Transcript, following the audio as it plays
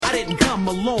I didn't come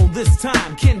alone this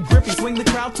time. Ken Griffey swing the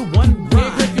crowd to one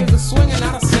rhyme. Ken Griffey's a swinger,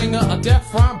 not a singer, a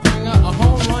deaf rhyme bringer, a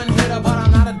home run hitter, but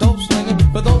I'm not a dope slinger.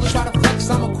 For those who try to flex,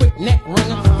 I'm a quick neck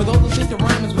ringer. For those who think the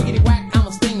rhyme is wiggity whack, I'm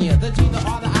a sting ya. The G, the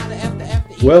R, the I, the F, the F,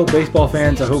 the E. Well, baseball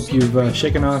fans, I hope you've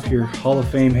shaken off your Hall of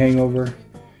Fame hangover.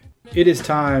 It is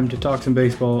time to talk some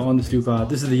baseball on the Stew Pod.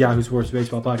 This is the Yahoo Sports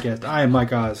Baseball Podcast. I am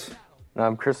Mike Oz. And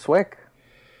I'm Chris Swick.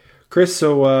 Chris,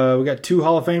 so we got two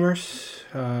Hall of Famers.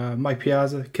 Mike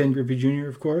Piazza, Ken Griffey Jr.,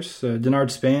 of course.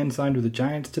 Denard Span signed with the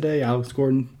Giants today. Alex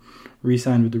Gordon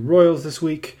re-signed with the Royals this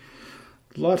week.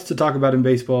 Lots to talk about in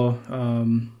baseball.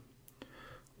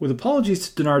 With apologies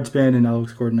to Denard Span and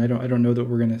Alex Gordon, I don't know that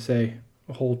we're going to say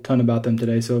a whole ton about them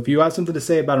today. So if you have something to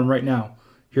say about them right now,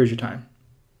 here's your time.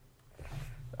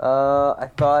 I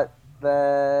thought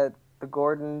that the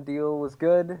Gordon deal was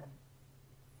good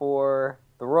for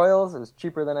the Royals. It was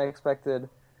cheaper than I expected.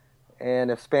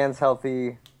 And if Span's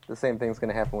healthy, the same thing's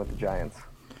going to happen with the Giants.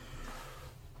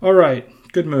 All right.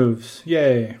 Good moves.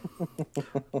 Yay.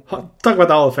 Talk about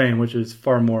the Hall of Fame, which is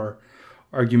far more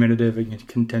argumentative and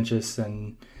contentious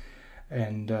and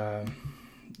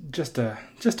just a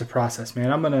process,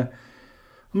 man. I'm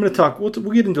gonna talk. We'll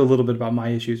get into a little bit about my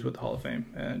issues with the Hall of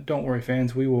Fame. Don't worry,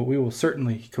 fans. We will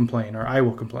certainly complain, or I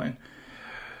will complain.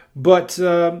 But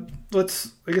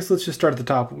let's just start at the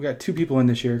top. We got two people in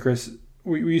this year, Chris.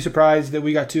 Were you surprised that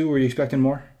we got two? Were you expecting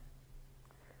more?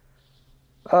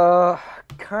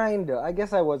 Kinda. I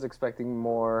guess I was expecting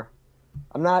more.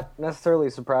 I'm not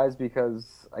necessarily surprised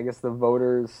because I guess the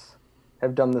voters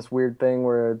have done this weird thing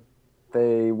where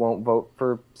they won't vote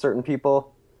for certain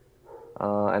people.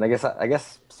 And I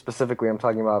guess specifically I'm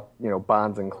talking about,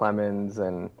 Bonds and Clemens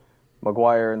and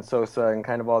McGuire and Sosa and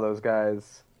kind of all those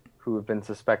guys who have been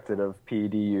suspected of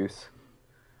PED use.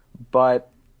 But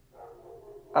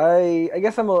I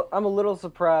guess I'm a little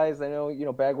surprised. I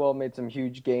know, Bagwell made some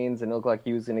huge gains and it looked like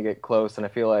he was going to get close, and I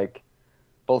feel like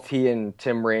both he and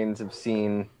Tim Raines have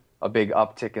seen a big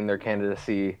uptick in their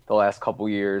candidacy the last couple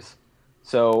years.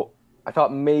 So I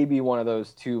thought maybe one of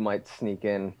those two might sneak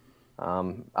in.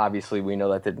 Obviously, we know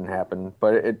that didn't happen,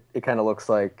 but it kind of looks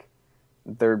like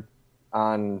they're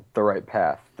on the right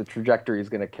path. The trajectory is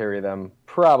going to carry them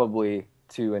probably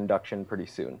to induction pretty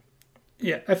soon.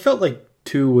 Yeah, I felt like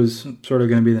 2 was sort of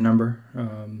going to be the number.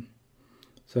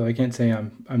 So I can't say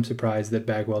I'm surprised that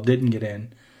Bagwell didn't get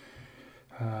in.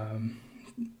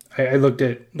 I looked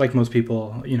at, like most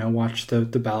people, watched the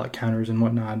ballot counters and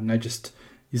whatnot, and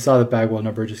you saw the Bagwell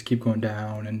number just keep going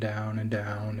down and down and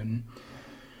down.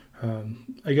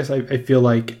 And I guess I feel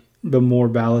like the more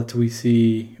ballots we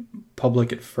see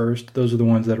public at first, those are the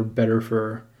ones that are better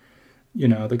for,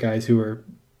 the guys who are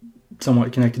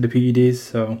somewhat connected to PEDs.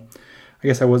 So I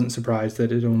guess I wasn't surprised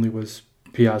that it only was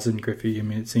Piazza and Griffey. I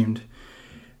mean,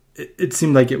 it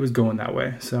seemed like it was going that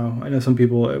way. So I know some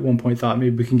people at one point thought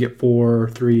maybe we can get 4 or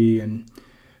 3. And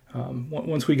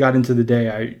once we got into the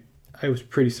day, I was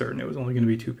pretty certain it was only going to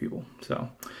be 2 people. So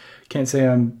can't say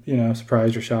I'm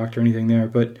surprised or shocked or anything there.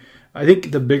 But I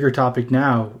think the bigger topic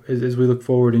now is, as we look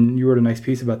forward, and you wrote a nice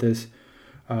piece about this,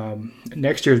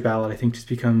 next year's ballot I think just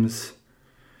becomes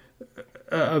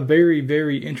a very,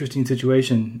 very interesting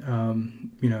situation.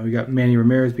 We got Manny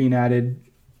Ramirez being added,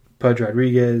 Pudge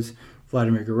Rodriguez,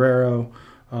 Vladimir Guerrero,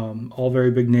 all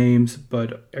very big names,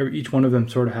 but each one of them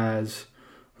sort of has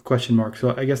a question mark.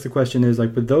 So I guess the question is,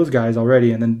 like, with those guys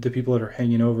already, and then the people that are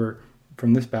hanging over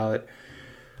from this ballot,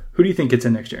 who do you think gets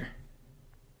in next year?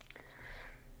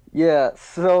 Yeah,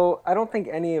 so I don't think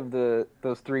any of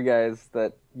those 3 guys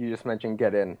that you just mentioned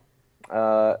get in.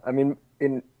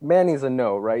 Manny's a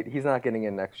no, right? He's not getting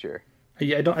in next year.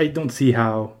 Yeah, I don't see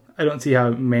how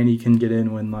Manny can get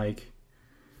in when, like,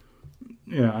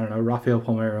 I don't know, Rafael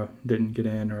Palmeiro didn't get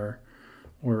in, or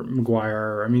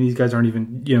McGuire. I mean, these guys aren't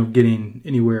even getting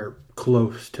anywhere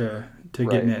close to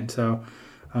getting in. So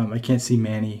I can't see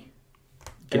Manny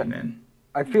getting in.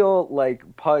 I feel like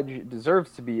Pudge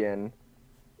deserves to be in,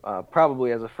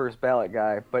 probably as a first ballot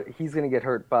guy, but he's going to get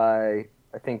hurt by,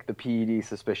 I think, the PED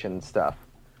suspicion stuff.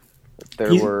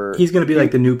 He's going to be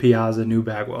like the new Piazza, new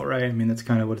Bagwell, right? I mean, that's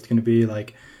kind of what it's going to be.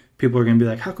 Like, people are going to be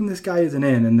like, how come this guy isn't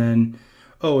in? And then,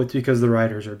 it's because the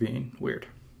writers are being weird,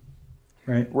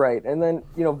 right? Right. And then,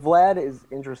 Vlad is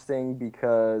interesting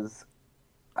because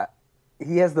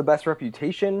he has the best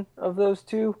reputation of those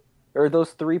 2, or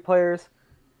those 3 players,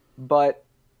 but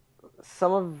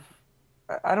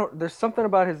there's something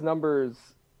about his numbers.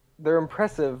 They're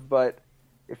impressive, but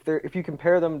if you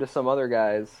compare them to some other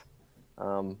guys,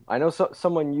 I know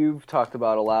someone you've talked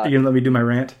about a lot. Are you going to let me do my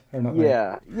rant? Or not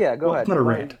yeah, go ahead. It's not a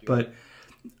rant, but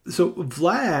So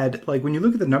Vlad, like when you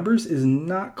look at the numbers, is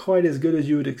not quite as good as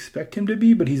you would expect him to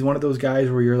be, but he's one of those guys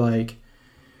where you're like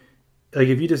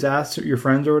if you just ask your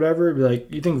friends or whatever, it'd be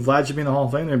like, you think Vlad should be in the Hall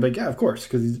of Fame? They'd be like, yeah, of course,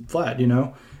 because he's Vlad, you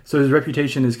know? So his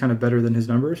reputation is kind of better than his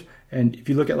numbers. And if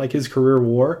you look at like his career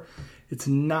WAR, it's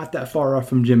not that far off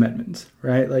from Jim Edmonds,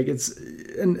 right? Like it's,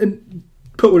 and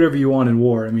put whatever you want in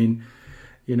WAR. I mean,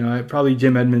 you know, probably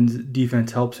Jim Edmonds'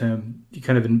 defense helps him. He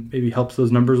kind of maybe helps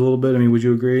those numbers a little bit. I mean, would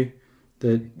you agree?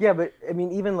 Yeah, but I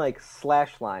mean, even like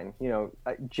slash line, you know,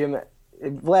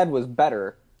 Vlad was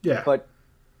better. Yeah. But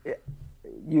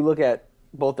you look at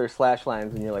both their slash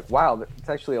lines and you're like, wow, it's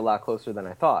actually a lot closer than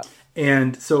I thought.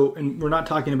 And we're not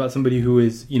talking about somebody who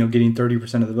is, you know, getting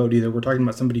 30% of the vote either. We're talking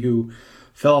about somebody who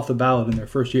fell off the ballot in their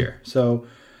first year. So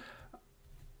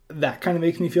that kind of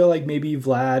makes me feel like maybe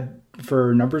Vlad,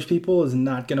 for numbers people, is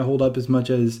not going to hold up as much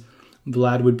as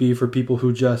Vlad would be for people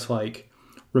who just like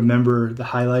remember the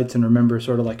highlights and remember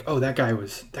sort of like, oh, that guy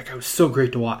was so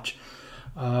great to watch.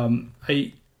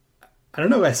 I don't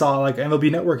know. I saw like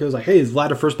MLB Network. It was like, hey, is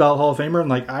Vlad a first ballot Hall of Famer? And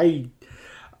like, I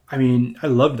mean, I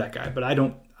loved that guy, but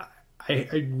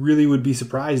I really would be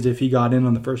surprised if he got in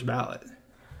on the first ballot.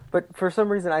 But for some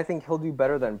reason, I think he'll do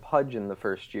better than Pudge in the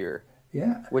first year.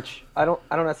 Yeah. Which I don't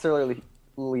necessarily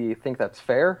think that's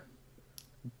fair,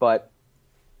 but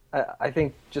I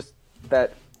think just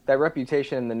that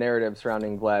reputation and the narrative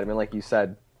surrounding Vlad. I mean, like you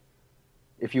said,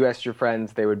 if you asked your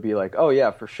friends, they would be like, "Oh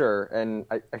yeah, for sure." And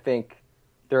I think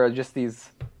there are just these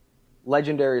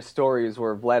legendary stories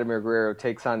where Vladimir Guerrero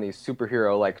takes on these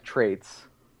superhero-like traits,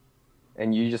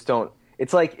 and you just don't.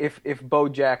 It's like if Bo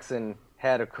Jackson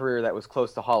had a career that was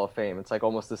close to Hall of Fame. It's like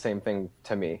almost the same thing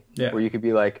to me, yeah. Where you could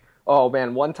be like, "Oh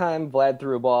man, one time Vlad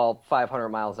threw a ball 500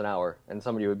 miles an hour," and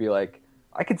somebody would be like,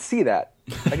 "I could see that.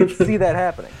 I could see that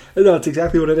happening." No, it's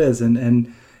exactly what it is,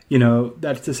 and you know,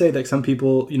 that's to say that some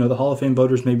people, you know, the Hall of Fame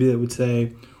voters maybe that would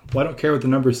say, well, I don't care what the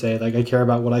numbers say. Like, I care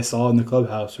about what I saw in the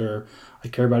clubhouse, or I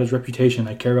care about his reputation.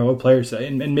 I care about what players say.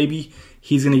 And maybe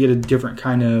he's going to get a different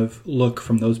kind of look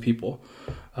from those people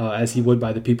as he would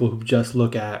by the people who just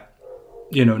look at,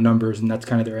 you know, numbers, and that's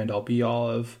kind of their end-all, be-all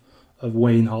of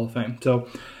weighing the Hall of Fame. So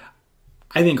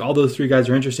I think all those three guys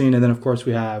are interesting. And then, of course,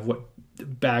 we have,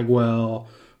 Bagwell,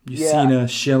 Mussina,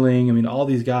 Schilling. I mean, all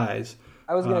these guys.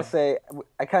 I was going to say,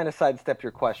 I kind of sidestepped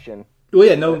your question. Well,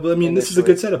 yeah, no, but I mean, this is a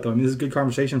good setup, though. I mean, this is a good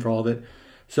conversation for all of it.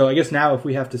 So I guess now if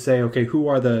we have to say, okay,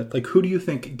 who do you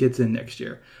think gets in next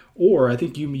year? Or I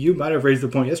think you might have raised the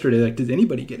point yesterday, like, does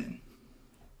anybody get in?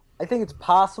 I think it's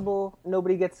possible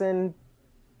nobody gets in.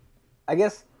 I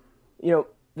guess, you know,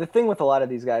 the thing with a lot of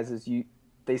these guys is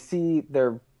they see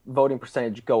their voting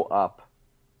percentage go up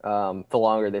the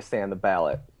longer they stay on the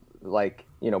ballot. Like,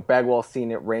 you know, Bagwell's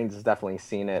seen it, Raines has definitely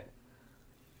seen it.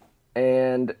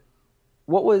 And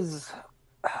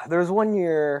there was one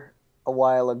year a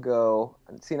while ago,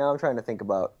 see, now I'm trying to think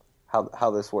about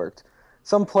how this worked.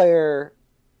 Some player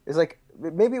is like,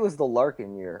 maybe it was the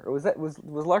Larkin year, or was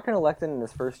Larkin elected in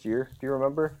his first year? Do you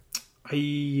remember?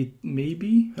 I don't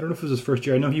know if it was his first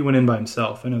year. I know he went in by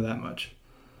himself. I know that much.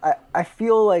 I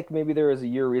feel like maybe there was a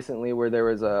year recently where there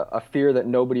was a fear that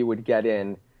nobody would get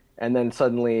in, and then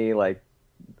suddenly, like,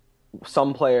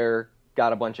 some player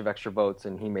got a bunch of extra votes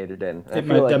and he made it in. That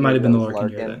might have been the Larkin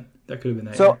year then. That could have been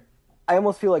that year. So I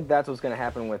almost feel like that's what's going to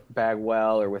happen with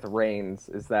Bagwell or with Raines,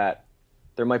 is that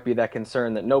there might be that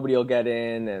concern that nobody will get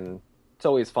in, and it's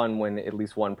always fun when at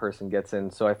least one person gets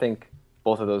in. So I think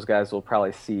both of those guys will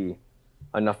probably see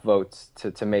enough votes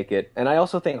to make it. And I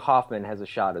also think Hoffman has a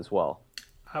shot as well.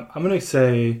 I'm going to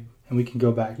say, and we can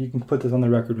go back, you can put this on the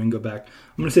record, we can go back.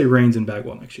 I'm going to say Raines and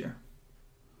Bagwell next year.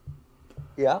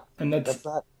 Yeah, and that's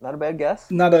not a bad guess.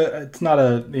 It's not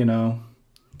a, you know,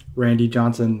 Randy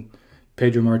Johnson,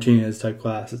 Pedro Martinez type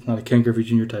class. It's not a Ken Griffey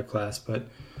Jr. type class, but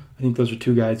I think those are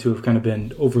two guys who have kind of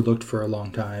been overlooked for a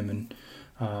long time. And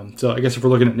so I guess if we're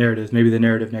looking at narratives, maybe the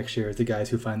narrative next year is the guys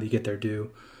who finally get their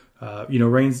due. You know,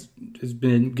 Raines has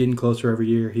been getting closer every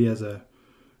year. He has a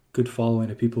good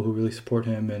following of people who really support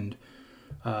him, and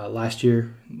next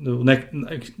year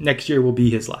will be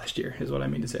his last year, is what I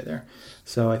mean to say there.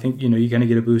 So I think, you know, you kind of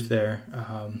get a boost there.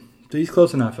 So he's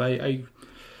close enough. I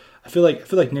feel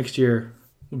like next year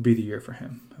would be the year for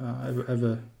him. I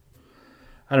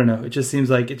don't know. It just seems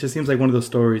like one of those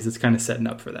stories that's kind of setting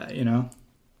up for that, you know?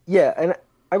 Yeah, and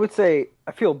I would say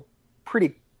I feel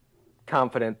pretty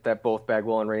confident that both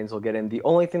Bagwell and Raines will get in. The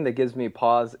only thing that gives me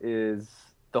pause is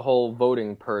the whole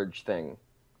voting purge thing.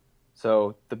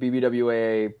 So the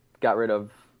BBWA got rid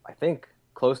of, I think,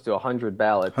 close to 100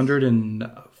 ballots.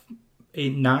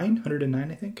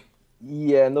 109, I think.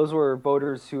 Yeah, and those were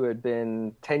voters who had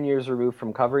been 10 years removed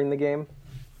from covering the game.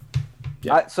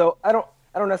 Yeah. So I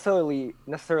I don't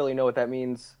necessarily know what that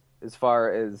means as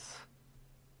far as.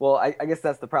 Well, I guess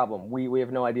that's the problem. We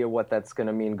have no idea what that's going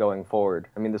to mean going forward.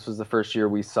 I mean, this was the first year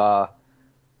we saw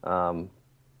the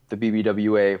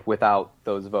BBWA without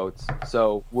those votes.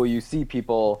 So will you see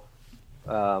people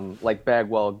like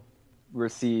Bagwell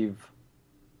receive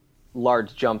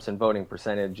large jumps in voting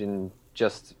percentage in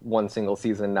just one single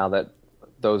season now that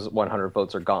those 100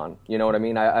 votes are gone? You know what I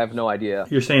mean? I have no idea.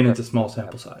 You're saying it's a small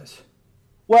sample size.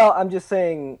 Well, I'm just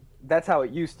saying that's how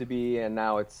it used to be, and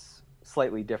now it's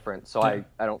slightly different. So I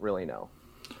don't really know.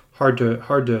 Hard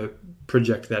to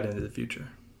project that into the future.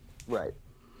 Right.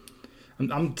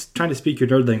 I'm trying to speak your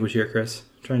nerd language here, Chris.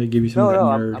 I'm trying to give you some of that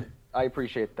nerd. I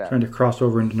appreciate that. Trying to cross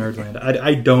over into nerdland.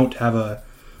 I don't have a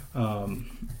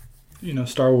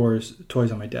Star Wars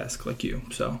toys on my desk like you,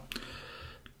 so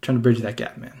trying to bridge that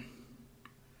gap, man.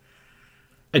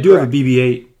 I do have a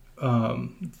BB-8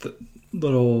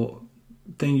 little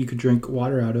thing you could drink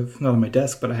water out of. Not on my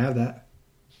desk, but I have that.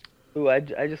 Ooh, I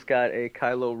just got a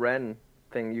Kylo Ren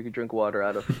thing you could drink water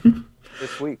out of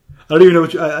this week. I don't even know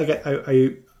what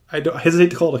I don't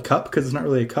hesitate to call it a cup because it's not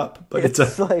really a cup, but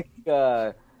it's like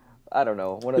I don't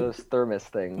know, one of those thermos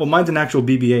things. Well, mine's an actual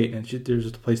BB-8, and there's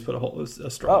just a place to put a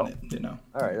straw in it. You know.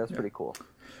 All right, that's pretty cool.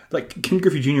 Like Ken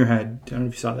Griffey Jr. had, I don't know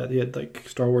if you saw that. He had like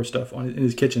Star Wars stuff in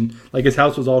his kitchen. Like his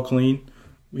house was all clean,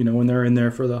 when they were in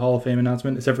there for the Hall of Fame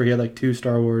announcement, except for he had like 2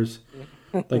 Star Wars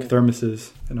like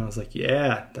thermoses, and I was like,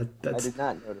 yeah, that's. I did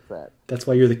not notice that. That's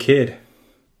why you're the kid.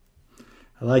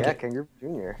 I like it. Yeah, Ken Griffey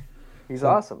Jr. He's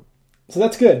awesome. So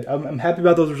that's good. I'm happy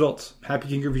about those results. Happy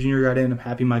Ken Griffey Jr. got in. I'm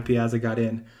happy Mike Piazza got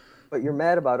in. But you're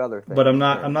mad about other things. But I'm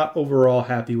not overall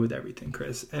happy with everything,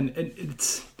 Chris. And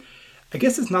it's, I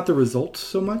guess it's not the results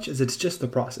so much as it's just the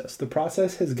process. The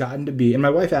process has gotten to be, and my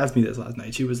wife asked me this last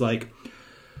night. She was like,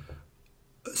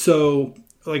 so,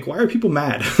 like, why are people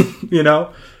mad?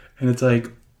 And it's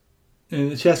like,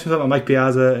 and she asked me about Mike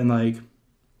Piazza and like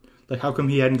how come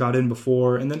he hadn't got in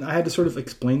before. And then I had to sort of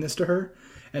explain this to her.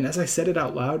 And as I said it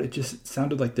out loud, it just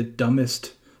sounded like the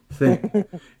dumbest thing.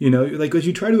 Like as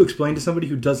you try to explain to somebody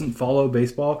who doesn't follow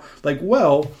baseball, like,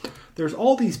 well, there's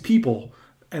all these people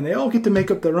and they all get to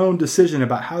make up their own decision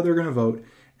about how they're going to vote.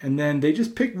 And then they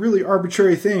just pick really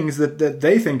arbitrary things that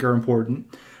they think are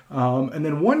important. And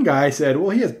then one guy said, well,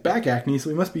 he has back acne, so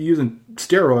he must be using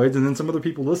steroids. And then some other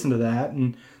people listen to that.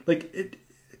 And like,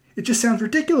 it just sounds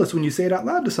ridiculous when you say it out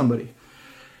loud to somebody.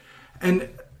 And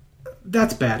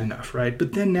that's bad enough, right?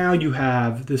 But then now you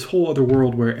have this whole other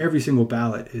world where every single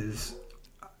ballot is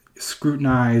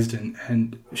scrutinized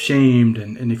and shamed.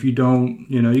 And if you don't,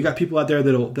 you got people out there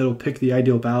that'll pick the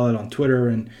ideal ballot on Twitter.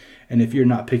 And if you're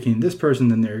not picking this person,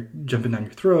 then they're jumping down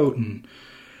your throat. And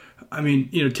I mean,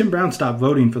 Tim Brown stopped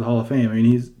voting for the Hall of Fame. I mean,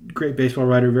 he's a great baseball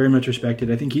writer, very much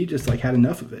respected. I think he just had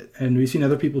enough of it. And we've seen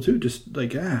other people too, just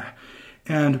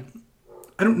and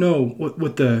I don't know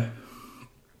what the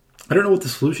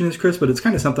solution is, Chris, but it's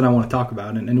kind of something I want to talk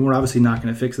about. And we're obviously not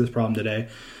going to fix this problem today.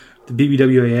 The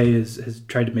BBWAA has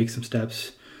tried to make some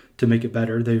steps to make it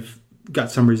better. They've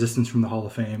got some resistance from the Hall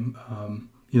of Fame.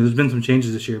 There's been some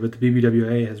changes this year, but the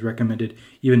BBWAA has recommended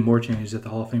even more changes that the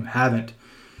Hall of Fame haven't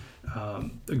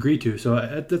agreed to.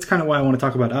 So that's kind of why I want to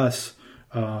talk about us,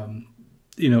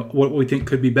 what we think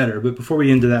could be better. But before we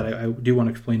get into that, I do want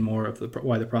to explain more of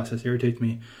why the process irritates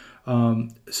me.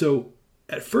 So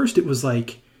at first it was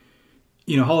like,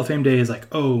 Hall of Fame Day is like,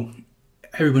 oh,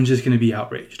 everyone's just going to be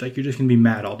outraged. Like, you're just going to be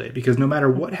mad all day because no matter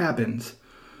what happens,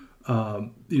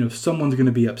 someone's going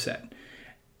to be upset.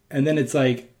 And then it's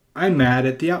like, I'm mad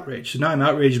at the outrage. So now I'm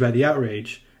outraged by the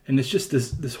outrage. And it's just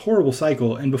this horrible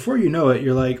cycle. And before you know it,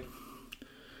 you're like,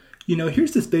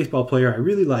 here's this baseball player I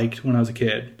really liked when I was a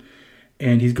kid.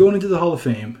 And he's going into the Hall of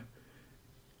Fame.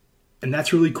 And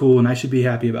that's really cool. And I should be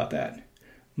happy about that.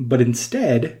 But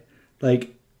instead,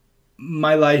 like,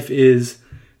 my life is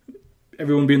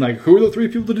everyone being like, who are the 3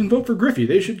 people that didn't vote for Griffey?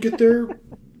 They should get their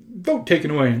vote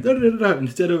taken away.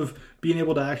 Instead of being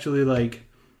able to actually, like,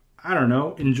 I don't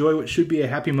know, enjoy what should be a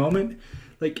happy moment.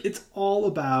 Like, it's all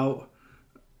about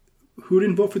who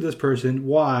didn't vote for this person,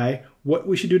 why, what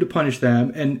we should do to punish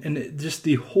them. And just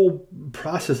the whole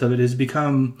process of it has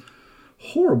become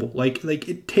horrible. Like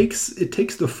it takes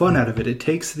the fun out of it. It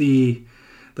takes the,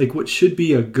 like, what should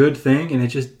be a good thing, and it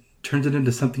just turns it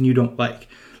into something you don't like.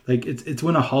 Like, it's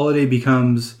when a holiday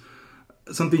becomes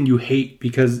something you hate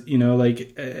because,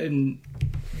 and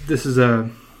this is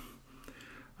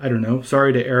I don't know,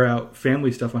 sorry to air out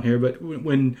family stuff on here, but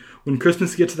when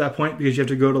Christmas gets to that point because you have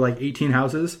to go to like 18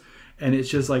 houses and it's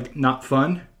just like not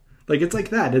fun, like it's like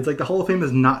that. It's like the Hall of Fame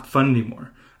is not fun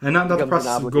anymore. And not the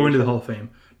process of going to the Hall of Fame,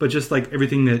 but just like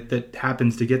everything that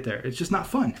happens to get there. It's just not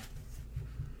fun.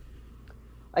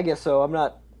 I guess so. I'm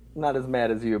not as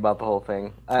mad as you about the whole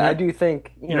thing. I do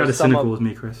think You're not as cynical as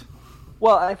me, Chris.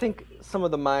 Well, I think some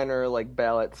of the minor like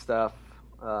ballot stuff,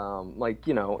 I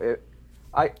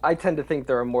tend to think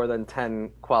there are more than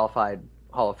 10 qualified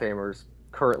Hall of Famers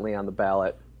currently on the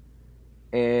ballot,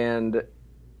 and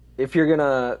if you're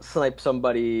gonna snipe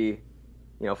somebody,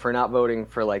 for not voting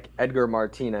for like Edgar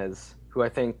Martinez, who I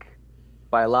think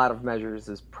by a lot of measures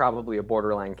is probably a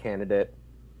borderline candidate.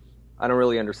 I don't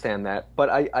really understand that, but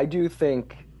I do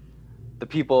think the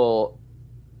people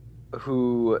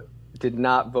who did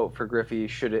not vote for Griffey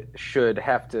should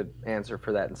have to answer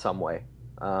for that in some way.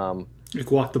 Like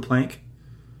walk the plank.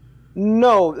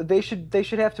 No, they should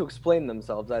have to explain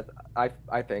themselves.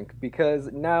 I think,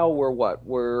 because now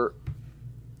we're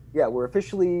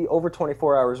officially over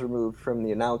 24 hours removed from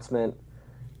the announcement,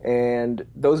 and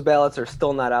those ballots are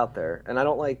still not out there. And I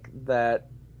don't like that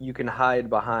you can hide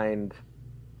behind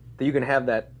that. You can have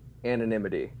that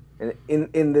anonymity. And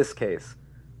in this case,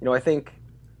 I think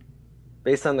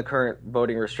based on the current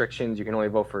voting restrictions, you can only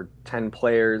vote for 10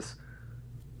 players.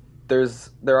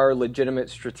 There are legitimate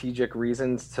strategic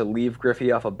reasons to leave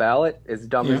Griffey off a ballot, as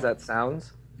dumb as that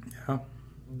sounds. Yeah.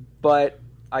 But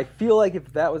I feel like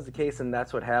if that was the case and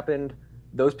that's what happened,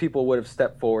 those people would have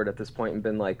stepped forward at this point and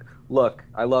been like, look,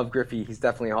 I love Griffey, he's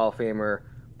definitely a Hall of Famer,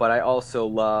 but I also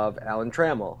love Alan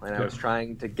Trammell, and I was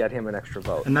trying to get him an extra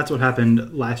vote. And that's what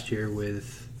happened last year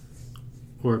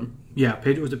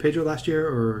Pedro, was it Pedro last year?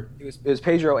 Or It was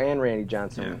Pedro and Randy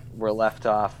Johnson were left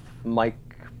off. Mike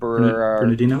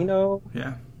Bernardino?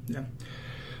 Yeah.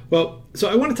 Well, so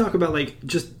I want to talk about like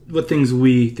just what things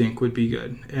we think would be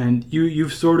good, and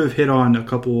you've sort of hit on a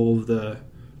couple of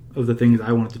the things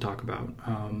I wanted to talk about,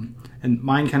 and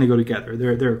mine kind of go together.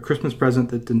 They're a Christmas present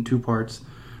that's in two parts,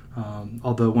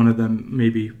 although one of them may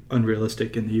be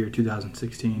unrealistic in the year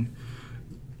 2016,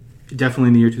 definitely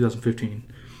in the year 2015.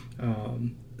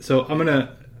 So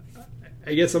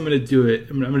I guess I'm gonna do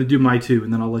it. I'm gonna do my two,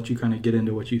 and then I'll let you kind of get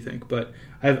into what you think. But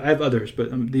I have others,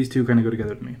 but these two kind of go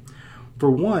together to me. For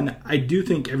one, I do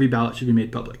think every ballot should be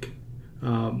made public.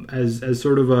 As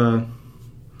sort of a,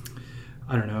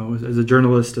 I don't know, as a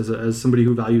journalist, as somebody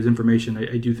who values information,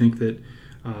 I do think that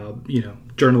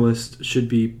journalists should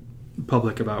be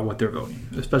public about what they're voting,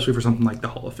 especially for something like the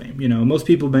Hall of Fame. Most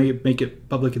people make it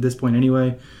public at this point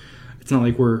anyway. It's not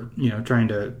like we're trying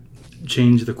to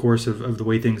change the course of the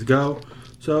way things go.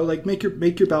 So like make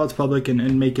your ballots public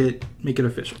and make it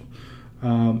official.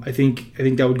 I think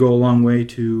that would go a long way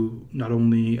to not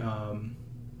only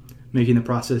making the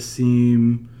process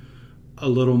seem a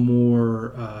little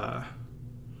more,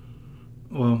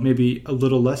 maybe a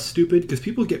little less stupid, because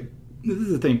this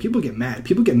is the thing, people get mad.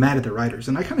 People get mad at the writers,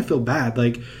 and I kind of feel bad,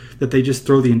 like, that they just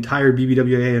throw the entire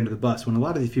BBWA under the bus when a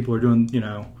lot of these people are doing,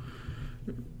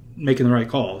 making the right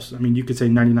calls. I mean, you could say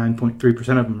 99.3% of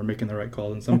them are making the right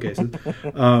call in some cases.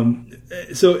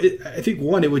 I think,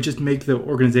 one, it would just make the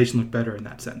organization look better in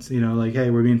that sense. Like,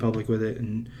 hey, we're being public with it,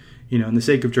 and, in the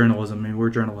sake of journalism, I mean, we're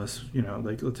journalists,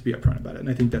 like, let's be upfront about it, and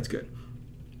I think that's good.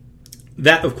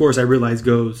 That, of course, I realize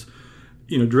goes,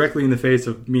 directly in the face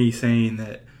of me saying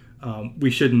that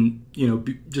we shouldn't,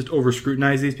 just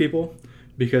over-scrutinize these people,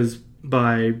 because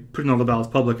by putting all the ballots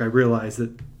public, I realize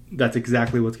that that's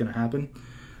exactly what's going to happen.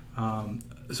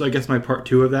 So I guess my part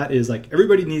two of that is, like,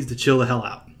 everybody needs to chill the hell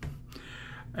out.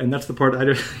 And that's the part I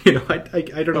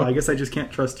don't know. I guess I just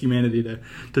can't trust humanity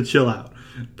to chill out.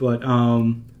 But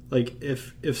like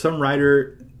if some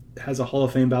writer has a Hall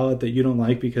of Fame ballot that you don't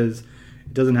like because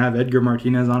it doesn't have Edgar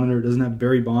Martinez on it or it doesn't have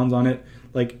Barry Bonds on it,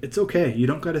 like, it's okay. You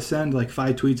don't got to send like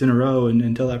 5 tweets in a row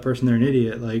and tell that person they're an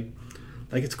idiot. Like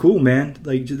it's cool, man.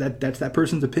 Like, that's that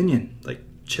person's opinion. Like,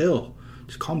 chill,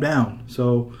 just calm down.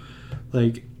 So,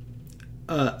 like,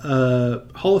 a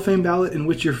Hall of Fame ballot in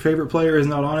which your favorite player is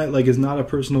not on it, like, is not a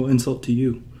personal insult to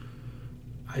you.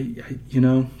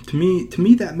 To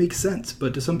me that makes sense,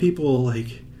 but to some people,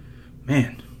 like,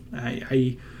 man,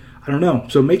 I don't know.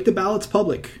 So make the ballots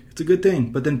public. It's a good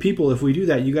thing. But then people, if we do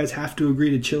that, you guys have to agree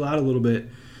to chill out a little bit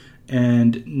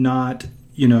and not,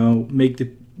 make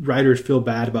the writers feel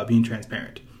bad about being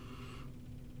transparent.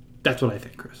 That's what I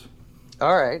think, Chris.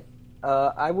 All right.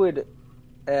 I would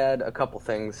add a couple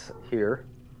things here.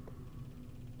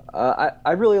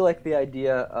 I really like the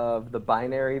idea of the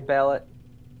binary ballot.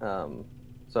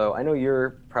 So I know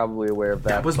you're probably aware of that.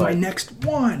 That was my next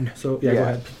one. So yeah. Go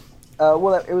ahead.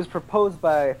 Well, it was proposed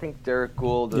by, I think, Derek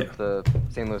Gould of the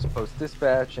St. Louis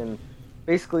Post-Dispatch, and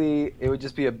basically it would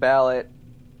just be a ballot,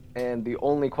 and the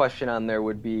only question on there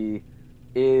would be,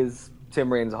 is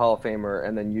Tim Raines a Hall of Famer?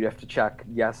 And then you'd have to check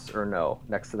yes or no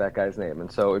next to that guy's name.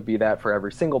 And so it would be that for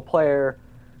every single player.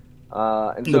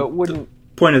 And so it wouldn't...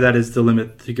 point of that is the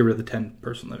limit to get rid of the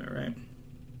 10-person limit, right?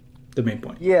 The main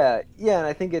point. Yeah, and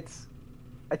I think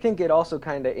it also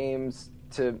kind of aims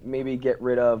to maybe get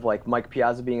rid of like Mike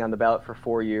Piazza being on the ballot for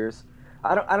 4 years.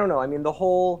 I don't know. I mean, that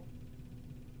whole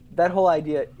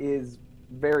idea is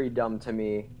very dumb to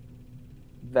me.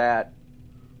 That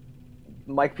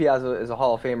Mike Piazza is a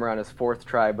Hall of Famer on his 4th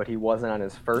try, but he wasn't on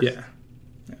his 1st.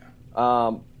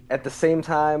 Yeah. At the same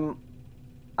time,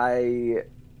 I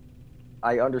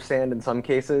understand in some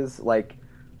cases, like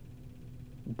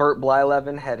Burt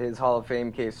Blyleven had his Hall of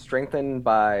Fame case strengthened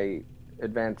by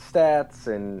advanced stats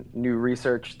and new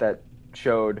research that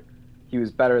showed he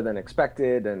was better than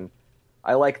expected, and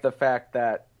I like the fact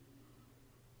that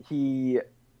he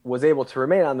was able to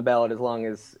remain on the ballot as long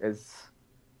as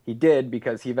he did,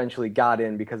 because he eventually got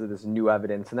in because of this new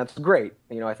evidence, and that's great.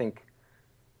 I think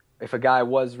if a guy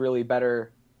was really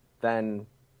better than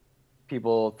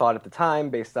people thought at the time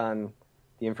based on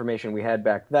the information we had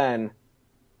back then,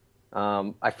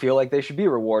 I feel like they should be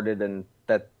rewarded, and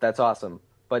that's awesome.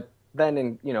 But then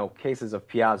in cases of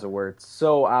Piazza where it's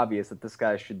so obvious that this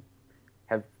guy should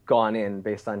have gone in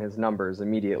based on his numbers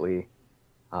immediately,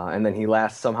 and then he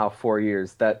lasts somehow 4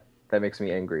 years, that makes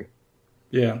me angry.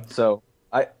 Yeah. So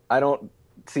I don't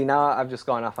see, now I've just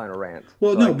gone off on a rant.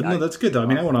 Well, so no, that's good though. I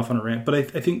mean, I went off on a rant, but I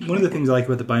think one of the things I like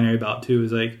about the binary ballot too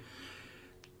is like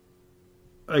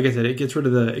I said, it gets rid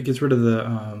of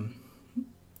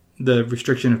the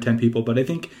restriction of 10 people, but I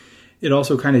think it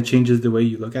also kind of changes the way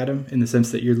you look at them, in the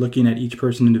sense that you're looking at each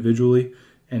person individually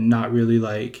and not really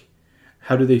like,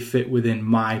 how do they fit within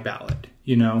my ballot?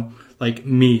 Like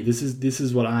me, this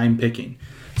is what I'm picking.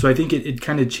 So I think it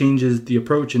kind of changes the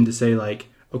approach into say like,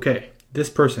 okay, this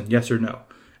person, yes or no,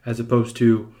 as opposed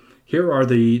to here are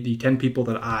the 10 people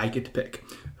that I get to pick.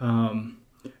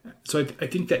 So I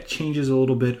think that changes a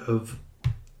little bit of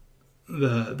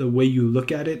the way you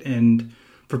look at it, and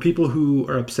for people who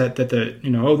are upset that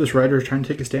this writer is trying to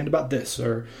take a stand about this,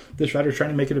 or this writer is trying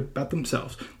to make it about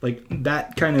themselves, like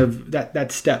that kind of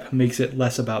that step makes it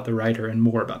less about the writer and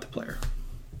more about the player.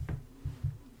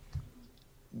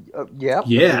 Yeah.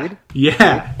 Agreed.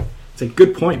 It's a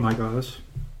good point, my guys.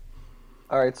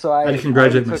 All right, so I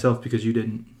congratulate myself because you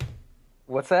didn't.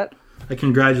 What's that? I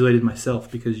congratulated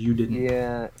myself because you didn't.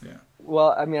 Yeah.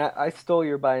 Well, I mean, I stole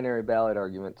your binary ballot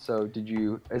argument. So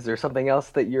is there something else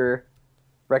that you're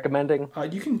recommending?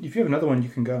 You can, if you have another one, you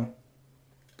can go.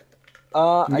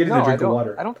 I'm getting a drink of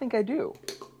water. I don't think I do.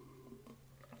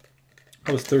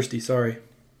 I was thirsty, sorry.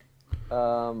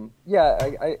 Yeah,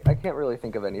 I can't really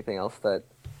think of anything else that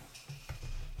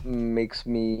makes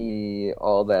me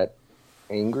all that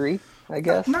angry, I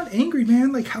guess. Not angry,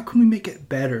 man. Like, how can we make it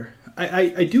better?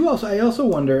 I also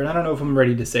wonder, and I don't know if I'm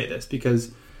ready to say this,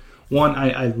 because one,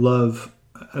 I love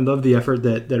the effort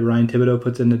that Ryan Thibodeau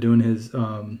puts into doing his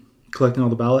collecting all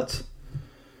the ballots.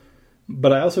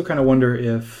 But I also kind of wonder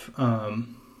if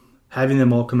having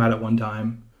them all come out at one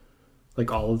time,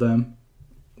 like all of them,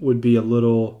 would be a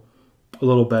little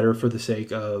better for the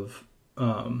sake of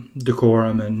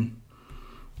decorum and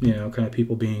kind of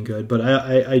people being good. But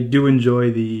I do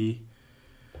enjoy the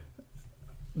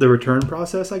return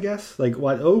process, I guess. Like,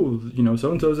 what? Oh,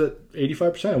 so and so's at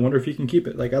 85%. I wonder if he can keep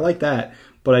it. Like, I like that,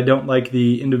 but I don't like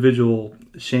the individual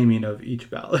shaming of each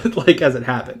ballot, like as it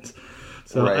happens.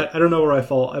 So right. I don't know where I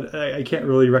fall. I can't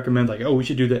really recommend like, oh, we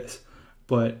should do this.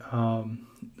 But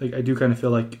like, I do kind of feel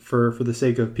like for the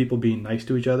sake of people being nice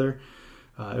to each other,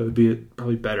 it would be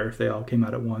probably better if they all came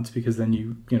out at once, because then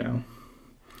you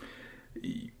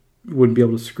wouldn't be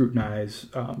able to scrutinize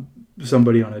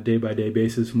somebody on a day-by-day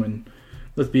basis when,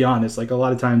 let's be honest, like a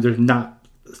lot of times there's not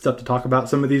stuff to talk about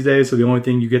some of these days, so the only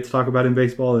thing you get to talk about in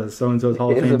baseball is so-and-so's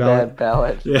Hall of Fame ballot. Bad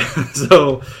ballot. Yeah,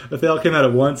 so if they all came out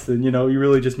at once, then, you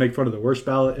really just make fun of the worst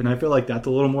ballot, and I feel like that's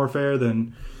a little more fair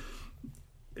than,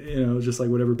 just like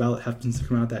whatever ballot happens to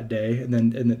come out that day, and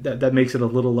that makes it a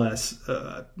little less,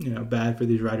 bad for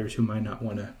these writers who might not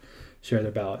want to share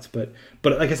their ballots. But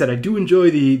like I said, I do enjoy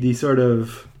the sort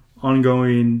of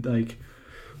ongoing, like,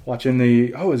 watching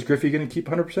is Griffey going to keep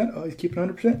 100%? Oh, he's keeping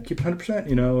 100%? Keep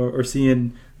 100%? Or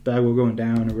seeing Bagwell going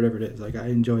down or whatever it is. Like, I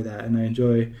enjoy that, and I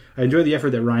enjoy the effort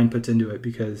that Ryan puts into it,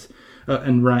 because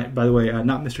and Ryan, by the way,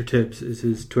 not Mr. Tibbs is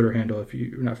his Twitter handle if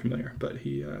you're not familiar, but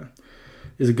he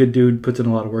is a good dude, puts in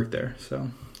a lot of work there.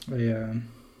 So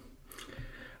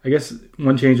I guess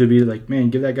one change would be like,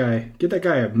 man, give that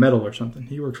guy a medal or something.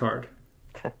 He works hard.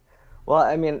 Well,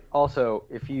 I mean, also,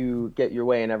 if you get your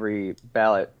way and every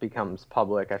ballot becomes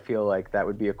public, I feel like that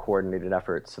would be a coordinated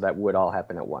effort, so that would all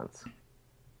happen at once.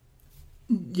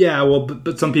 Yeah, well,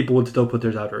 but some people would still put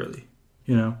theirs out early,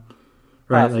 right?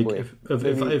 Possibly.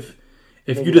 Like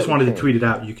If maybe you just that would wanted to change. tweet it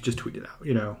out, you could just tweet it out.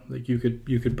 You know, like you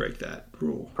could break that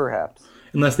rule. Perhaps.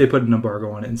 Unless they put an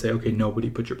embargo on it and say, okay, nobody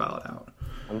put your ballot out.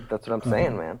 That's what I'm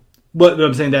saying, man. But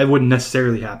I'm saying that wouldn't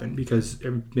necessarily happen because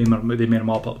they made them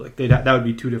all public. That would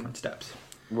be two different steps.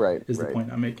 Right. Is right. the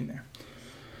point I'm making there.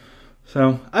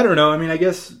 So I don't know. I mean, I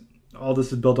guess all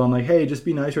this is built on like, hey, just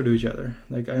be nicer to each other.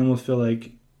 Like I almost feel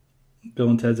like Bill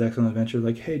and Ted's Excellent Adventure.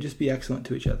 Like, hey, just be excellent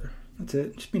to each other. That's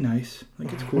it. Just be nice.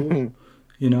 Like it's cool.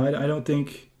 You know, I don't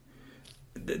think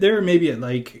there are maybe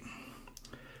like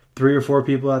 3 or 4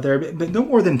 people out there, but no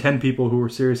more than 10 people who are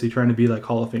seriously trying to be like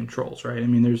Hall of Fame trolls, right? I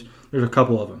mean, there's a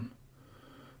couple of them,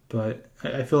 but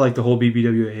I feel like the whole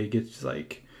BBWA gets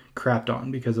like crapped on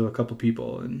because of a couple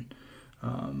people, and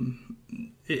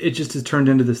it just has turned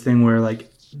into this thing where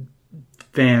like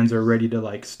fans are ready to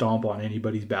like stomp on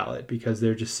anybody's ballot because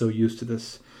they're just so used to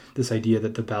this idea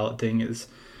that the ballot thing is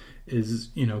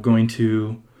going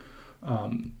to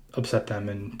upset them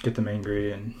and get them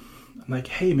angry. And I'm like,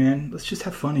 hey man, let's just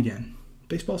have fun again.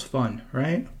 Baseball's fun,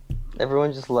 right?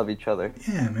 Everyone just love each other.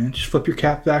 Yeah, man. Just flip your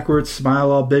cap backwards,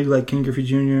 smile all big like Ken Griffey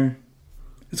Jr.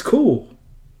 It's cool.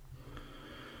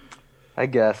 I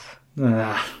guess.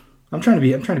 I'm trying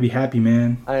to be happy,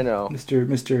 man. I know.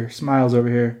 Mr. Smiles over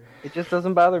here. It just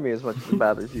doesn't bother me as much as it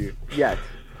bothers you. Yet.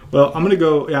 Well, I'm gonna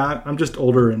go. Yeah, I'm just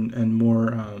older and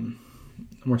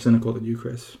more cynical than you,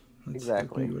 Chris. That's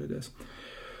Exactly. maybe what it is.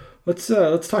 Let's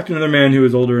talk to another man who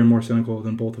is older and more cynical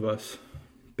than both of us.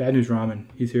 Bad News Ramen.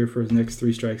 He's here for his next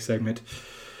 3 Strikes segment.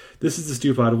 This is the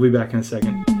Stew Pod. We'll be back in a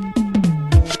second.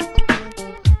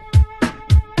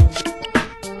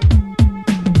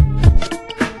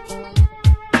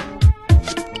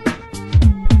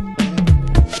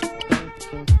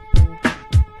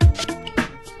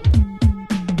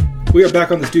 We are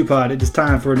back on the Stew Pod. It is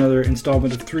time for another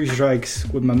installment of 3 Strikes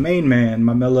with my main man,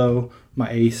 my mellow, my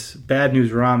ace, Bad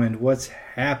News Ramen. What's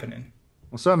happening?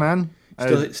 What's up, man?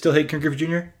 Still hate Ken Griffey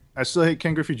Jr.? I still hate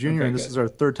Ken Griffey Jr., Okay, and this good. is our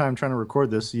 3rd time trying to record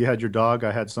this. You had your dog.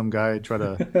 I had some guy try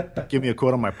to give me a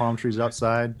quote on my palm trees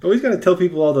outside. Always got to tell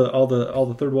people all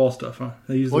the third wall stuff, huh?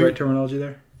 They use the Well, right terminology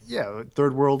there? Yeah,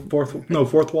 third world. Fourth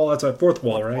wall. That's a fourth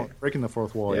wall, right? Breaking the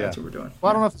fourth wall, yeah. That's what we're doing. Well,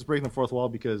 I don't know if it's breaking the fourth wall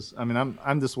because, I mean,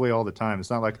 I'm this way all the time. It's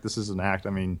not like this is an act.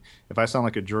 I mean, if I sound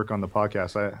like a jerk on the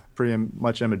podcast, I pretty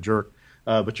much am a jerk.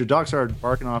 But your dog started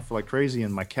barking off like crazy,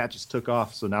 and my cat just took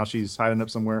off. So now she's hiding up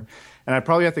somewhere. And I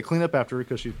probably have to clean up after her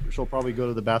because she'll probably go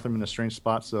to the bathroom in a strange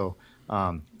spot. So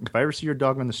if I ever see your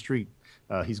dog on the street,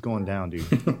 he's going down,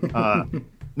 dude.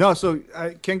 No, so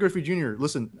Ken Griffey Jr.,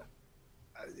 listen,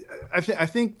 I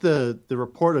think the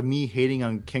report of me hating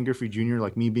on Ken Griffey Jr.,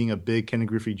 like me being a big Ken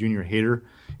Griffey Jr. hater,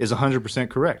 is 100%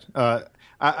 correct.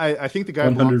 I think the guy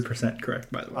 100%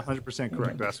 correct, by the way. 100%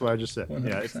 correct. That's what I just said.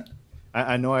 100%. Yeah,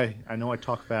 I know I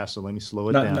talk fast, so let me slow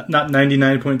it down. Not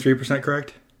 99.3%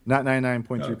 correct? Not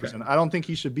 99.3%. Okay. I don't think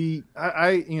he should be.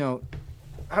 I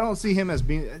don't see him as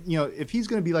being. If he's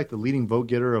going to be like the leading vote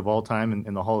getter of all time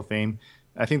in the Hall of Fame,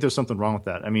 I think there's something wrong with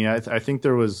that. I mean, I think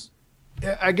there was.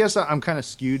 I guess I'm kind of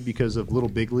skewed because of Little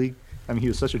Big League. I mean, he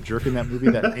was such a jerk in that movie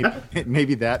that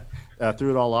maybe that threw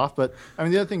it all off. But I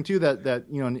mean, the other thing too that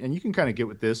and you can kind of get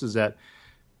with this is that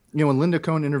when Linda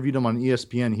Cohn interviewed him on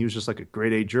ESPN, he was just like a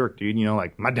grade A jerk, dude.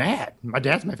 Like my dad's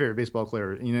my favorite baseball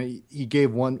player. He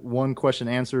gave one question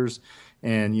answers,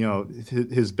 and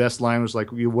his best line was like,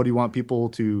 "What do you want people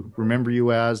to remember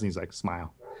you as?" And he's like,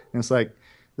 "Smile." And it's like,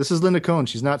 this is Linda Cohn.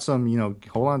 She's not some,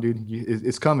 hold on, dude.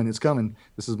 It's coming.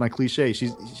 This is my cliche.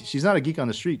 She's not a geek on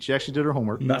the street. She actually did her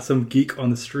homework. Not some geek on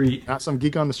the street. Not some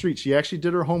geek on the street. She actually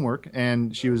did her homework,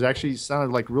 and she was actually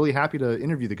sounded like really happy to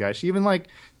interview the guy. She even like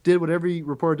did what every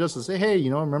reporter does to say, hey,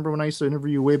 remember when I used to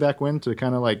interview you way back when, to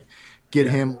kind of like get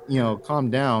him, calm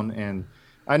down. And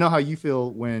I know how you feel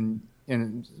when,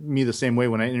 and me the same way,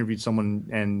 when I interviewed someone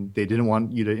and they didn't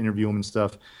want you to interview him and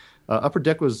stuff. Upper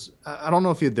Deck was, I don't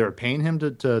know if they were paying him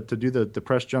to do the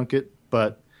press junket,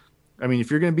 but I mean, if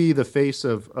you're going to be the face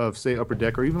of say Upper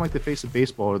Deck, or even like the face of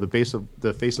baseball, or the face of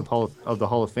the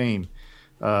Hall of Fame,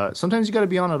 sometimes you got to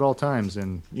be on at all times,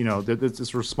 and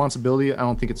it's a responsibility. I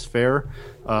don't think it's fair,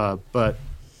 but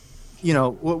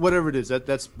whatever it is,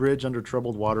 that's bridge under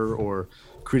troubled water, or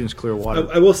Creedence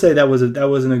Clearwater. I will say that wasn't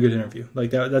a good interview. Like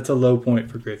that's a low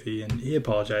point for Griffey, and he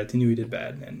apologized. He knew he did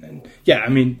bad, and yeah, I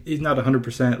mean, he's not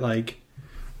 100% like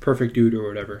perfect dude or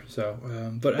whatever. So,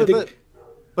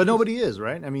 but nobody is,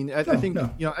 right? I mean, I think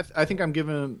no. I think I'm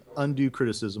giving him undue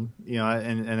criticism,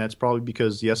 and that's probably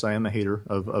because yes, I am a hater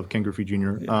of Ken Griffey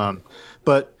Jr. Yeah.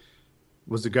 But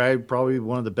was the guy probably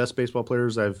one of the best baseball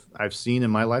players I've seen in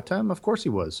my lifetime? Of course he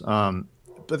was.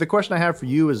 But the question I have for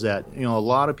you is that, a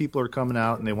lot of people are coming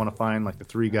out and they want to find like the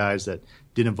 3 guys that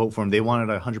didn't vote for him. They wanted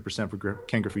 100% for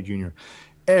Ken Griffey Jr.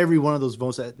 Every one of those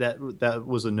votes that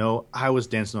was a no, I was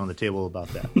dancing on the table about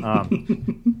that.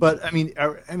 But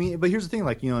but here's the thing,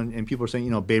 like, and people are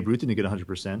saying, Babe Ruth didn't get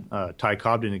 100%. Ty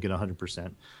Cobb didn't get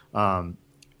 100%.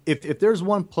 If there's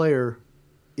one player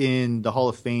in the Hall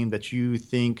of Fame that you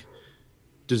think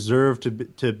deserve to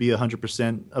be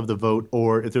 100% of the vote,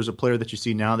 or if there's a player that you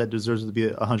see now that deserves to be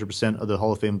 100% of the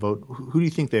Hall of Fame vote, who do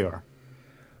you think they are?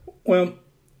 Well,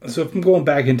 so if I'm going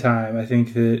back in time, I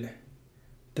think that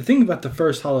the thing about the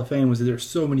first Hall of Fame was that there's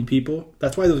so many people.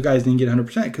 That's why those guys didn't get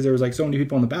 100%, because there was like so many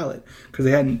people on the ballot because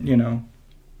they hadn't, done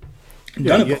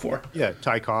it before. Yeah,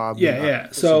 Ty Cobb. Yeah.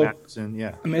 So, Atkinson,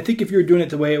 yeah. I mean, I think if you were doing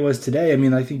it the way it was today, I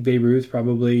mean, I think Babe Ruth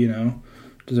probably,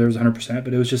 deserves 100%,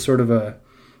 but it was just sort of a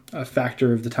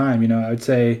factor of the time. I would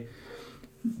say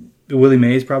Willie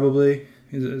Mays probably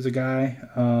is a guy.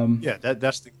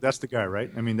 That's the guy,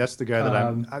 right? I mean, that's the guy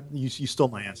that you stole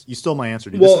my answer. You stole my answer.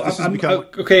 Dude. Well, I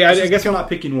guess I'm not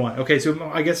picking one. Okay,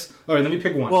 so I guess all right. Let me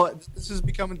pick one. Well, this is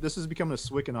becoming a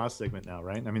Swick and Oz segment now,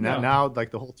 right? I mean, now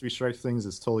like the whole 3 strikes things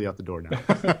is totally out the door now.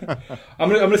 I'm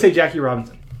gonna say Jackie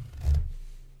Robinson.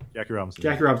 Jackie Robinson,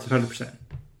 100%.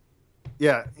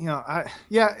 Yeah,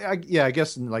 I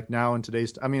guess like now in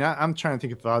today's, I mean, I'm trying to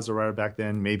think if I was a writer back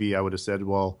then, maybe I would have said,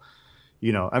 well,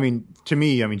 I mean, to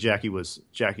me, I mean, Jackie was,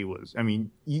 I mean,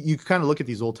 you kind of look at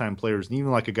these old time players, and even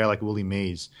like a guy like Willie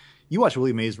Mays, you watch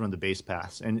Willie Mays run the base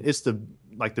pass, and it's the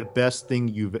best thing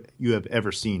you have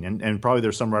ever seen. And probably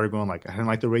there's some writer going like, I didn't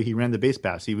like the way he ran the base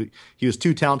pass. He was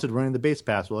too talented running the base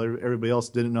pass, while everybody else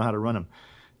didn't know how to run him.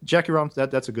 Jackie Robinson,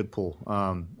 that's a good pull.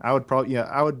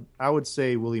 I would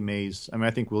say Willie Mays. I mean,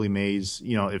 I think Willie Mays,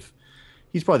 if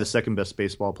he's probably the second best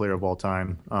baseball player of all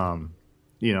time.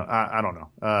 I don't know.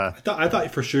 I thought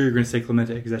for sure you were going to say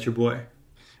Clemente because that's your boy.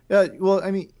 Well,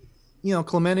 I mean,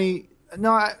 Clemente.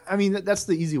 No, I mean that's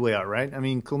the easy way out, right? I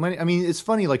mean, Clemente. I mean, it's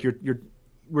funny. Like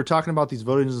we're talking about these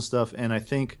votings and stuff, and I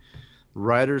think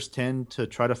writers tend to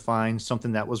try to find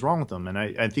something that was wrong with them, and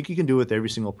I think you can do it with every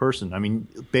single person. I mean,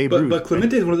 Babe Ruth. But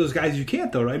Clemente is one of those guys you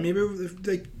can't, though, right? Maybe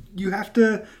like you have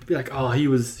to be like, oh, he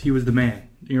was the man,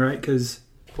 right? Because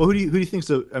who do you think's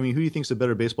a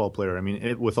better baseball player? I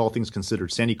mean, with all things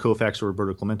considered, Sandy Koufax or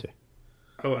Roberto Clemente?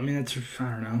 Oh, I mean, I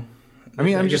don't know. I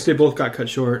mean, I guess they both got cut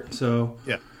short, so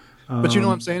yeah. But you know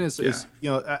what I'm saying is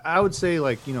I would say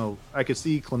like I could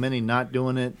see Clemente not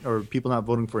doing it or people not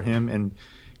voting for him, and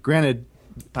granted,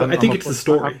 but I think it's the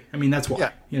story. I mean, that's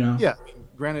why. Yeah.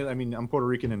 Granted, I mean, I'm Puerto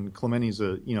Rican, and Clemente's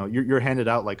you're handed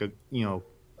out like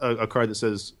a card that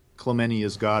says Clemente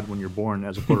is God when you're born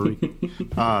as a Puerto Rican.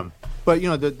 But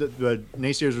the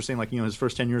naysayers were saying like his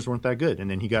first 10 years weren't that good, and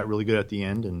then he got really good at the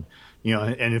end, and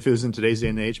and if it was in today's day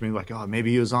and age, maybe like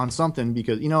maybe he was on something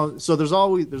because so there's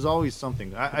always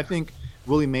something. I think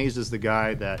Willie Mays is the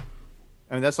guy that.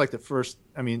 I mean, that's like the first.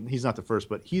 I mean, he's not the first,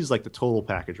 but he's like the total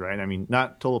package, right? I mean,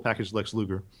 not total package Lex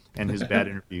Luger and his bad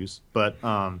interviews, but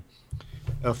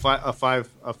a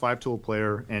five-tool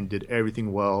player and did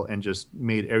everything well and just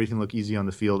made everything look easy on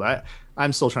the field.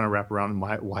 I'm still trying to wrap around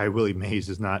why Willie Mays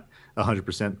is not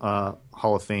 100%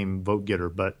 Hall of Fame vote getter,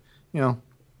 but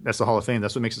that's the Hall of Fame.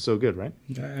 That's what makes it so good, right?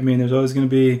 I mean, there's always going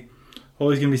to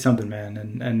be something, man,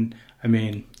 and I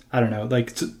mean. I don't know.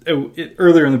 Like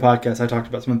earlier in the podcast, I talked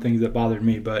about some of the things that bothered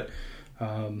me, but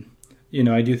I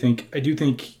do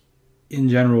think in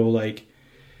general, like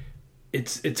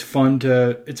it's fun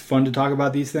to talk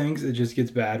about these things. It just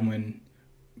gets bad when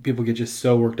people get just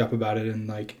so worked up about it, and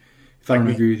like if I don't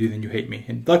agree with you, then you hate me.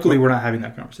 And luckily, we're not having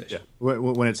that conversation. Yeah.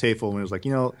 When it's hateful, when it's like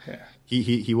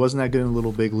he wasn't that good in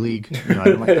Little Big League. I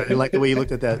didn't like the way he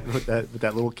looked at that with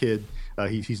that little kid.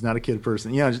 He's not a kid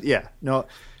person. No.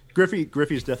 Griffey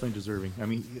is definitely deserving. I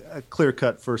mean, a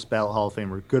clear-cut first ballot Hall of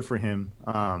Famer. Good for him.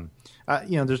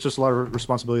 There's just a lot of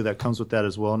responsibility that comes with that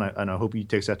as well, and I hope he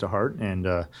takes that to heart. And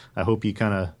I hope he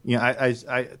kind of,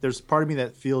 there's part of me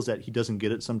that feels that he doesn't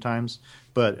get it sometimes,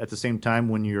 but at the same time,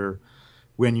 when you're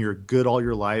good all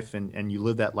your life and you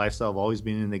live that lifestyle of always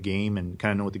being in the game and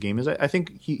kind of know what the game is, I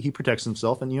think he protects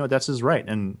himself, and that's his right.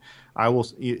 And I will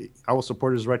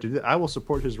support his right to do that. I will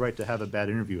support his right to have a bad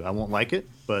interview. I won't like it,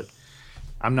 but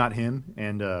I'm not him,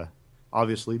 and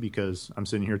obviously because I'm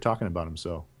sitting here talking about him,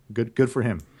 so good for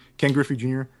him. Ken Griffey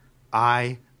Jr.,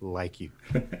 I like you.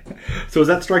 So is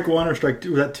that strike one or strike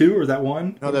two? Was that two or is that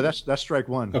one? No, that's strike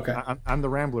one. Okay, I'm the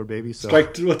Rambler, baby. So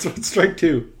what's strike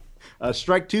two?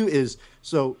 Strike two is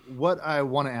so. What I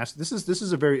want to ask. This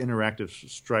is a very interactive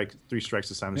strike. 3 strikes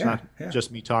this time. It's not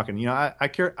just me talking. I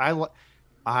care.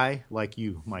 I like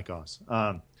you, Mike Oz.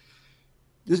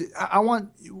 I want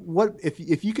what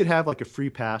if you could have like a free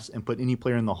pass and put any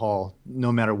player in the Hall,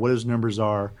 no matter what his numbers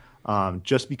are,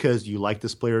 just because you like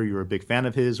this player, you're a big fan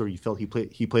of his, or you felt he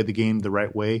played the game the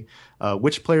right way.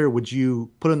 Which player would you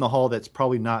put in the Hall that's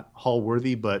probably not Hall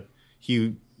worthy, but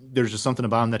there's just something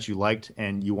about him that you liked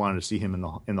and you wanted to see him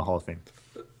in the Hall of Fame?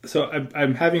 So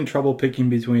I'm having trouble picking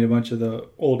between a bunch of the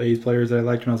old A's players that I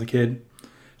liked when I was a kid.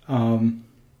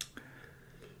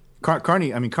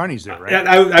 Carney's there, right? Yeah,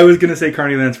 I was gonna say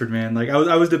Carney Lansford, man. Like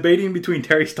I was debating between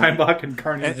Terry Steinbach and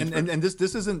Carney. And this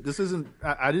isn't.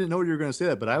 I didn't know you were going to say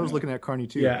that, but I was looking at Carney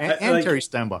too. Yeah, and Terry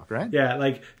Steinbach, right? Yeah,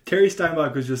 like Terry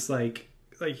Steinbach was just like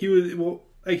he was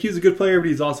a good player, but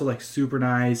he's also like super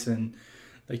nice, and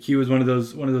like he was one of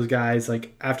those guys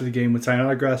like after the game would sign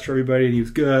autographs for everybody, and he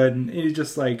was good, and he's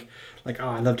just like oh,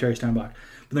 I love Terry Steinbach.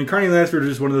 But then Carney Lansford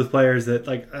was just one of those players that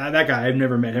like that guy. I've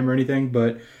never met him or anything,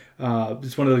 but.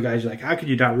 Just one of those guys. You're like, how could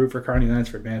you not root for Carney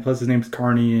Lansford, man? Plus, his name's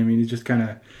Carney. I mean, he's just kind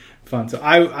of fun. So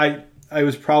I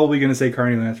was probably going to say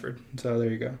Carney Lansford. So there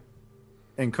you go.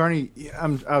 And Carney,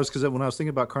 because when I was thinking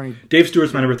about Carney, Dave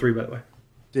Stewart's my number 3, by the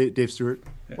way. Dave Stewart.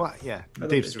 Yeah. Well, yeah,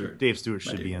 Dave Stewart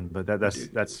should be in, but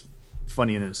that's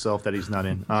funny in itself that he's not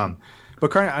in. But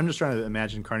Carney, I'm just trying to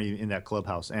imagine Carney in that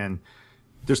clubhouse, and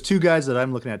there's two guys that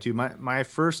I'm looking at too. My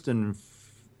first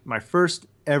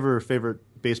ever favorite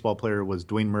baseball player was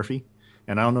Dwayne Murphy,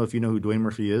 and I don't know if you know who Dwayne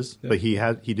Murphy is, but he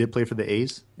did play for the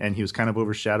A's, and he was kind of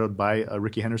overshadowed by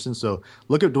Ricky Henderson. So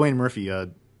look at Dwayne Murphy.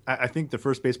 I think the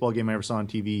first baseball game I ever saw on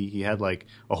TV, he had like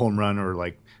a home run or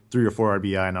like 3 or 4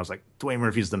 RBI, and I was like, Dwayne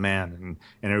Murphy's the man,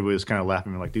 and everybody was kind of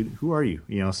laughing, like, dude, who are you?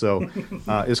 You know, so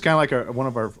it's kind of like one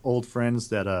of our old friends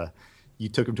that you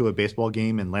took him to a baseball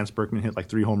game, and Lance Berkman hit like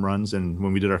 3 home runs. And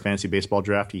when we did our fantasy baseball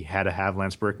draft, he had to have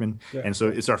Lance Berkman. Yeah. And so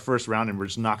it's our first round, and we're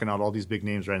just knocking out all these big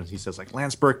names, right? And he says, like,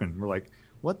 Lance Berkman. We're like,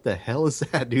 what the hell is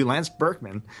that, dude? Lance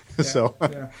Berkman.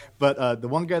 Yeah, But the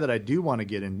one guy that I do want to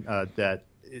get in, the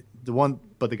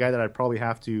guy that I'd probably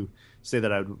have to say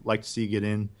that I'd like to see get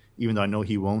in, even though I know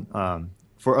he won't,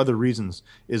 for other reasons,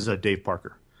 is Dave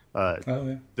Parker.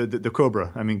 The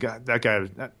Cobra. I mean, God, that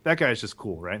guy is just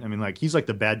cool, right? I mean, like he's like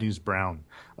the Bad News Brown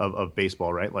of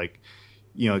baseball, right? Like,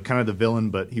 you know, kind of the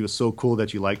villain, but he was so cool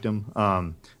that you liked him.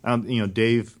 You know,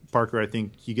 Dave Parker, I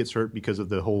think he gets hurt because of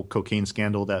the whole cocaine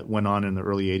scandal that went on in the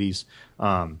early '80s.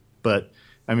 But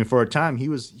I mean, for a time, he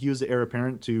was the heir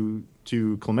apparent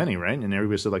to Clemente, right? And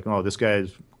everybody said like, oh, this guy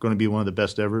is going to be one of the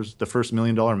best ever, the first $1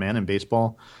 million man in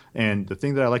baseball. And the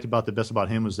thing that I liked the best about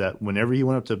him was that whenever he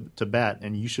went up to bat,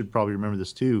 and you should probably remember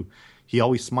this too, he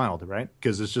always smiled, right?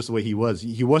 Because it's just the way he was.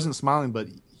 He wasn't smiling, but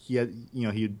he had, you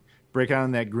know, he'd break out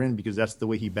in that grin because that's the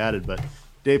way he batted. But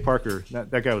Dave Parker,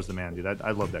 that guy was the man, dude.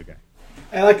 I love that guy.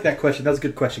 I like that question. That was a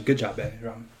good question. Good job, Eddie.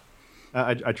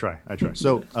 I try.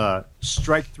 So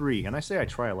strike 3, and I say I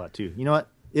try a lot too. You know what?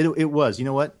 It was. You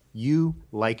know what? You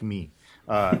like me.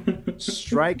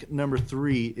 Strike number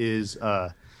 3 is,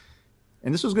 and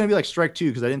this was going to be like strike 2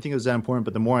 because I didn't think it was that important.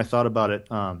 But the more I thought about it,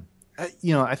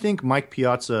 you know, I think Mike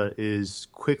Piazza is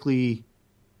quickly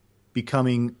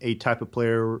becoming a type of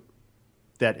player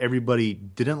that everybody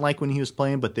didn't like when he was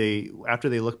playing, but after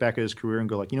they look back at his career and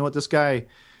go like, you know what, this guy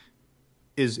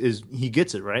is he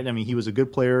gets it, right? I mean, he was a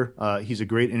good player. He's a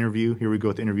great interview. Here we go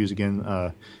with interviews again.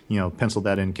 You know, pencil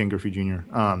that in, Ken Griffey Jr.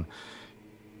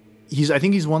 I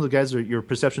think he's one of the guys that your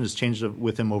perception has changed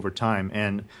with him over time.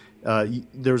 And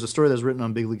there was a story that was written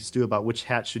on Big League Stew about which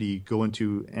hat should he go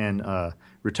into and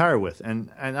retire with.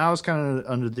 And I was kind of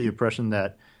under the impression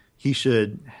that he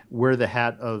should wear the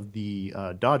hat of the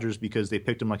Dodgers because they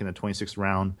picked him like in the 26th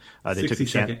round. They took a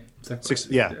chance.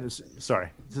 Sorry.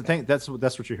 That's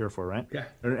what you're here for, right? Yeah.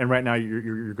 And right now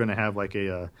you're going to have like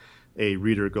a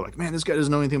reader go like, man, this guy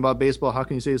doesn't know anything about baseball. How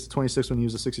can you say it's the 26th when he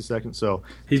was the 62nd? So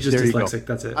he's just dyslexic.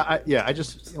 That's it.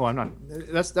 I'm not.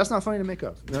 That's not funny to make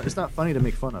up. No, it's not funny to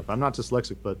make fun of. I'm not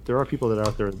dyslexic, but there are people that are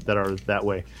out there that are that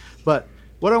way. But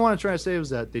what I want to try to say is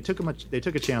that they took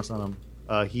a chance on him.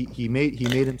 He made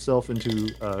himself into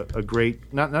a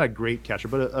great, not a great catcher,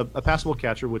 but a passable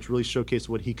catcher, which really showcased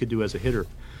what he could do as a hitter.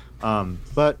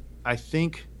 But I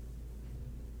think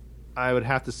I would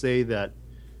have to say that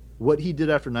what he did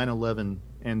after 9/11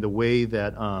 and the way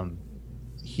that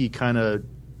he kind of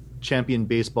championed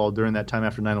baseball during that time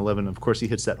after 9/11. Of course, he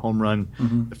hits that home run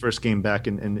the first game back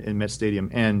in Met Stadium.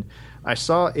 And I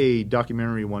saw a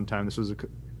documentary one time. This was a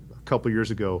couple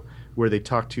years ago, where they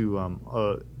talked to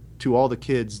all the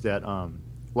kids that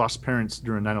lost parents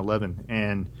during 9/11.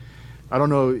 And I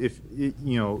don't know if you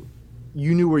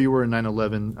knew where you were in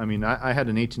 9/11. I mean, I had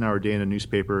an 18-hour day in a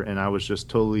newspaper, and I was just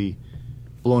totally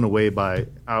blown away by.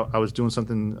 I was doing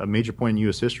a major point in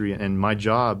U.S. history, and my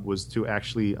job was to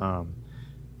actually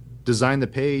designed the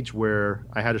page where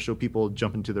I had to show people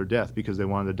jumping to their death because they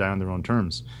wanted to die on their own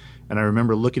terms. And I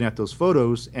remember looking at those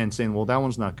photos and saying, well, that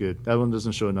one's not good. That one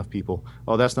doesn't show enough people.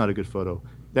 Oh, that's not a good photo.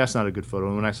 That's not a good photo.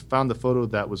 And when I found the photo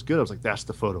that was good, I was like, that's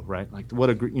the photo, right? Like,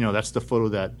 that's the photo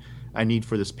that I need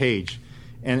for this page.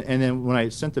 And then when I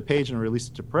sent the page and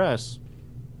released it to press,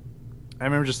 I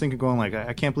remember just going like,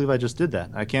 I can't believe I just did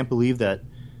that. I can't believe that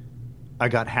I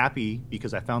got happy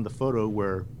because I found the photo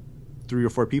where 3 or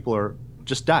 4 people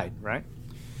just died, right?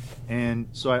 And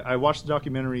so I watched the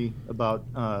documentary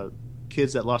about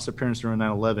kids that lost their parents during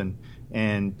 9/11,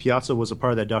 and Piazza was a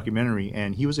part of that documentary,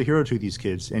 and he was a hero to these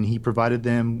kids, and he provided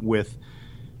them with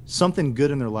something good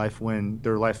in their life when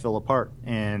their life fell apart.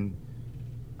 And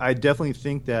I definitely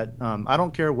think that I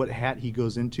don't care what hat he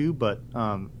goes into, but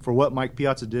for what Mike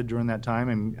Piazza did during that time,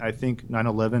 and I think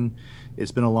 9/11,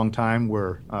 it's been a long time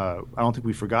where I don't think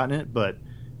we've forgotten it, but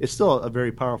it's still a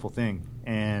very powerful thing.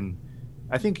 And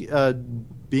I think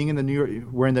being in the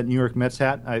wearing that New York Mets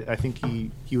hat, I think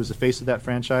he was the face of that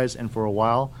franchise, and for a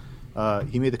while,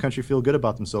 he made the country feel good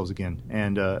about themselves again.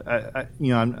 And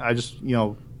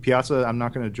Piazza, I'm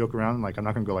not going to joke around, like I'm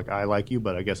not going to go like I like you,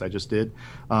 but I guess I just did.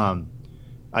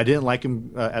 I didn't like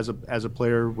him as a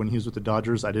player when he was with the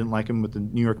Dodgers. I didn't like him with the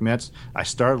New York Mets. I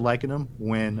started liking him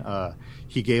when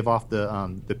he gave off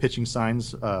the pitching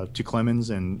signs to Clemens,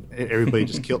 and everybody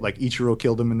just killed. Like Ichiro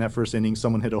killed him in that first inning.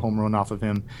 Someone hit a home run off of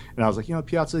him, and I was like,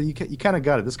 Piazza, you kind of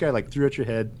got it. This guy like threw at your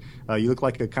head. You look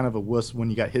like a kind of a wuss when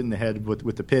you got hit in the head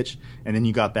with the pitch, and then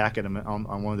you got back at him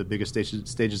on one of the biggest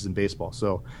stages in baseball.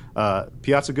 So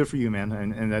Piazza, good for you, man.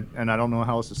 And I don't know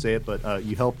how else to say it, but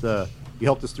you helped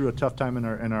us through a tough time in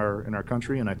our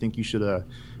country, and I think you should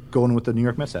go in with the New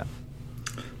York Mets hat.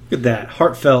 Look at that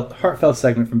heartfelt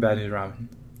segment from Bad News Ramen.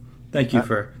 Thank you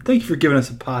for giving us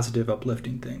a positive,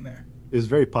 uplifting thing there. It was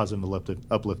very positive,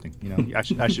 uplifting. I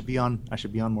should be on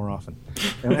more often,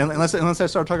 and unless I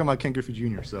start talking about Ken Griffey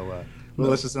Jr. So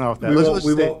let's just not off that.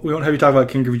 We won't have you talk about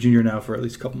Ken Griffey Jr. now for at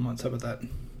least a couple months. How about that?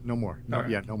 No more. No, right.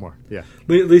 Yeah, no more. Yeah.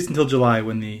 At least until July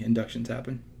when the inductions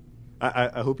happen.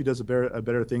 I hope he does a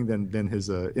better thing than his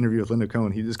interview with Linda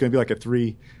Cohn. He's going to be like a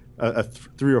 3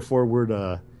 or 4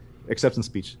 word acceptance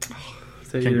speech.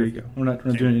 There you go. We're not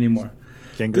doing it anymore.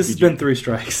 This has been 3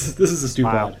 strikes. This is a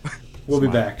stupid. We'll be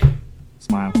back.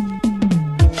 Smile.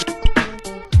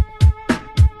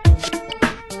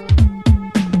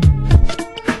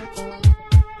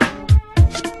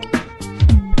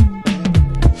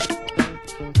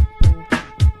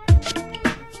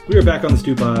 We are back on the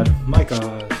Stew Pod. Mike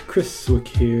Oz, Chris Swick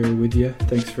here with you.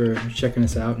 Thanks for checking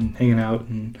us out and hanging out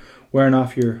and wearing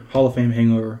off your Hall of Fame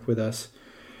hangover with us.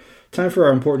 Time for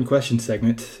our important question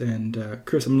segment. And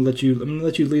Chris, I'm gonna let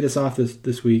you lead us off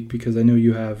this week because I know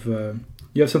you have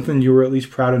something you were at least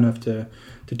proud enough to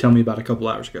tell me about a couple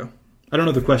hours ago. I don't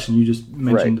know the question. You just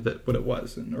mentioned what it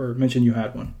was, or mentioned you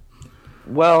had one.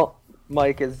 Well,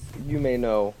 Mike, as you may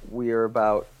know, we are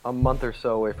about a month or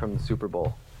so away from the Super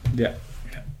Bowl. Yeah.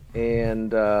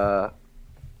 And the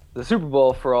Super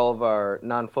Bowl, for all of our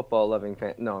non-football loving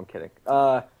fans. No, I'm kidding.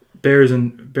 Bears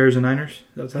and Niners.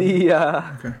 That's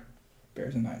okay.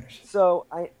 Bears and Niners. So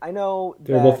I know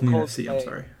they're both in the NFC. I'm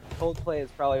sorry. Coldplay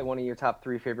is probably one of your top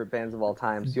 3 favorite bands of all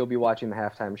time, so you'll be watching the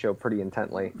halftime show pretty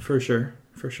intently. For sure.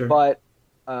 But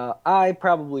I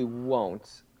probably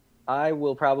won't. I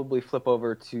will probably flip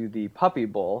over to the Puppy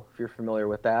Bowl, if you're familiar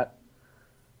with that.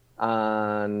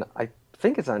 I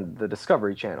think it's on the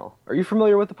Discovery Channel. Are you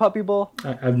familiar with the Puppy Bowl?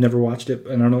 I've never watched it.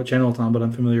 I don't know what channel it's on, but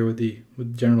I'm familiar with the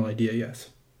general idea,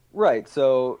 yes. Right,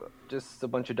 so just a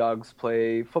bunch of dogs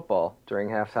play football during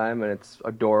halftime, and it's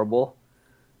adorable,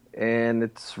 and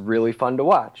it's really fun to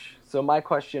watch. So my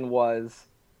question was,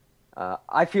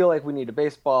 I feel like we need a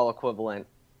baseball equivalent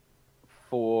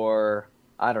for,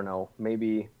 I don't know,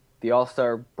 maybe the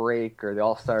All-Star break or the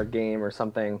All-Star game or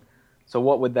something. So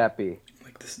what would that be?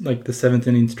 Like the 7th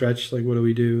inning stretch, like what do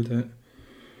we do with that?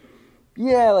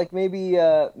 Yeah, like maybe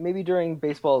during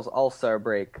baseball's All-Star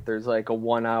break, there's like a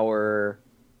 1-hour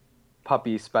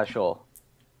puppy special,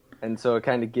 and so it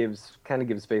kind of gives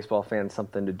baseball fans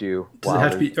something to do. Does it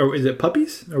have to be? Or is it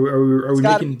puppies? Are we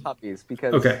making puppies?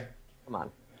 Because okay, come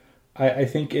on. I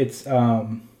think it's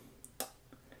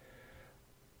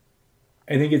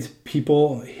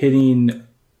people hitting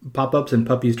pop-ups and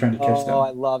puppies trying to catch them. Oh,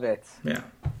 I love it. Yeah.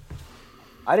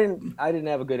 I didn't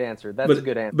have a good answer. That's a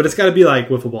good answer. But it's got to be like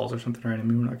wiffle balls or something, right? I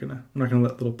mean, we're not gonna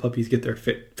let little puppies get their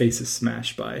faces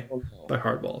smashed by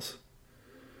hard balls.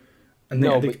 And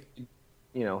no, but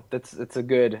it's a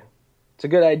good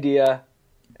idea.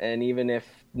 And even if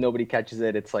nobody catches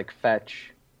it, it's like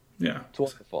fetch. Yeah. It's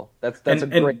wonderful. That's And,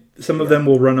 a great. and some of them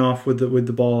will run off with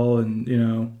the ball and, you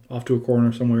know, off to a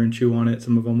corner somewhere and chew on it.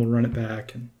 Some of them will run it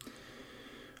back. And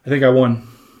I think I won.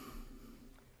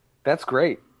 That's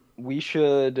great. We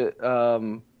should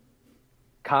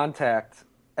contact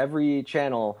every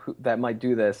channel that might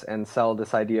do this and sell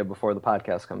this idea before the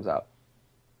podcast comes out,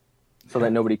 so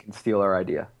that nobody can steal our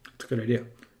idea. It's a good idea.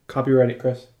 Copyright it,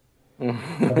 Chris.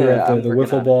 Copyright Yeah, the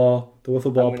wiffle ball,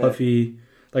 gonna- puffy,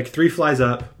 like 3 flies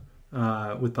up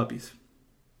with puppies.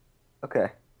 Okay.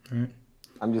 All right.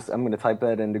 I'm going to type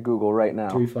that into Google right now.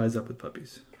 3 flies up with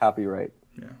puppies. Copyright.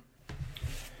 Yeah.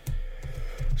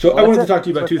 So I Well, wanted to that's it. talk to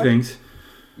you about 2 things.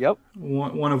 Yep.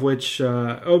 One of which,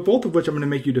 both of which, I'm going to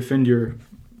make you defend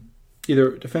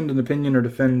either defend an opinion or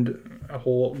defend a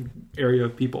whole area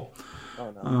of people.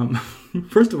 Oh no.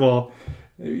 First of all,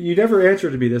 you never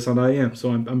answered me this on IM,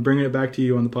 so I'm bringing it back to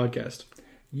you on the podcast.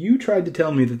 You tried to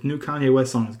tell me that the new Kanye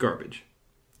West song is garbage.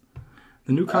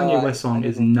 The new Kanye West song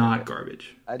is not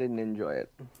garbage. I didn't enjoy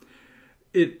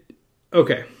it.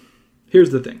 Okay,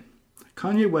 here's the thing.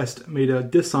 Kanye West made a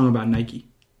diss song about Nike.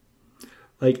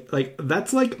 Like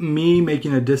that's like me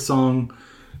making a diss song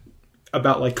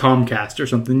about like Comcast or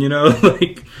something, you know?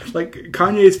 like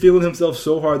Kanye is feeling himself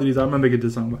so hard that I'm gonna make a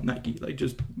diss song about Nike. Like,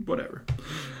 just whatever.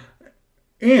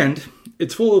 And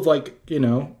it's full of, like, you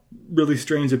know, really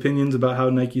strange opinions about how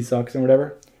Nike sucks and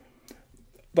whatever.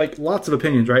 Like, lots of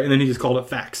opinions, right? And then he just called it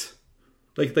Facts.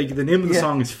 Like the name of the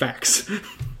song is Facts.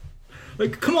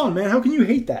 Like, come on, man, how can you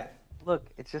hate that? Look,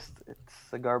 it's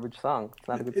a garbage song. It's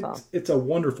not a good song. It's a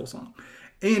wonderful song.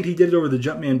 And he did it over the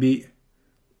Jumpman beat.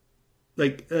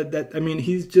 Like, that, I mean,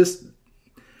 he's just...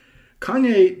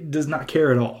 Kanye does not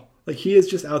care at all. Like, he is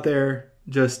just out there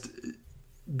just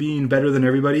being better than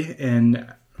everybody.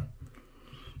 And,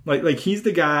 like he's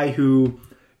the guy who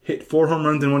hit 4 home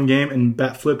runs in one game and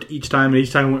bat flipped each time, and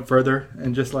each time went further.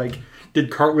 And just, like,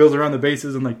 did cartwheels around the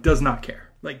bases and, like, does not care.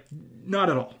 Like, not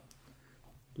at all.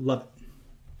 Love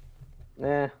it.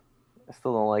 I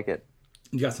still don't like it.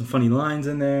 You got some funny lines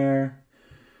in there.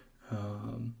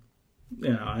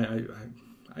 You know,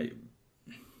 I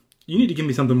you need to give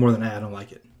me something more than that. I don't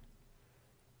like it.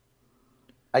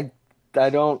 I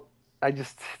don't. I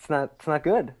just. It's not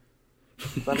good.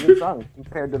 It's not a good song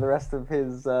compared to the rest of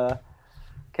his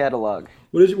catalog.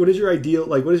 What is your ideal,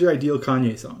 like, what is your ideal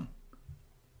Kanye song?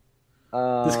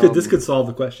 This could solve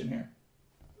the question here.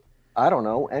 I don't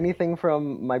know. Anything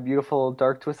from My Beautiful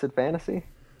Dark Twisted Fantasy?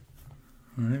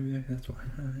 Maybe that's why.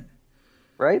 All right.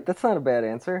 Right? That's not a bad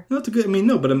answer. No, it's a good. I mean,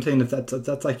 no, but I'm saying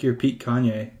that's like your peak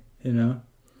Kanye. You know.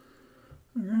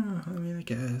 I mean, I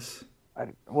guess.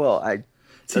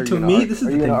 See, to me, this is the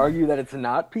Are you thing. going to argue that it's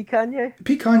not P. Kanye?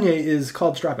 Peak Kanye is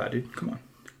called Strap Out, dude. Come on.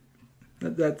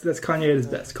 That's Kanye at his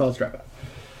best. Called Strap Out.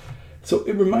 So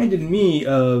it reminded me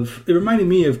of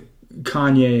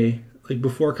Kanye, like,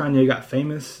 before Kanye got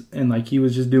famous, and, like, he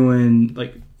was just doing,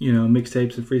 like, you know,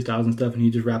 mixtapes and freestyles and stuff, and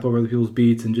he'd just rap over other people's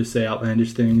beats and just say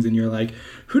outlandish things, and you're like,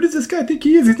 who does this guy think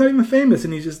he is? He's not even famous,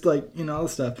 and he's just, like, you know, all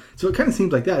this stuff. So it kind of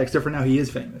seems like that, except for now he is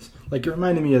famous. Like, it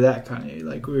reminded me of that Kanye,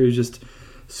 like, where he's just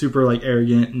super, like,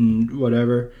 arrogant and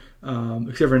whatever,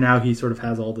 except for now he sort of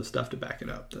has all this stuff to back it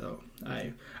up. So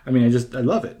I mean, I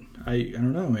love it. I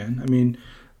don't know, man. I mean,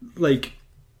 like,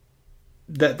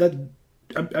 that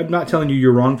I'm not telling you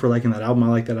you're wrong for liking that album. I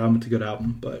like that album. It's a good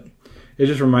album, but it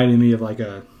just reminded me of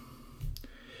it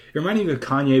reminded me of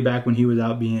Kanye back when he was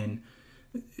out being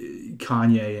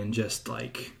Kanye and just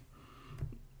like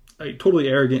totally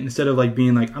arrogant, instead of like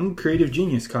being like, I'm a creative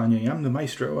genius, Kanye. I'm the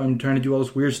maestro. I'm trying to do all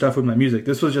this weird stuff with my music.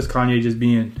 This was just Kanye just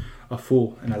being a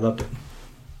fool, and I loved it.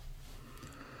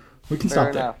 We can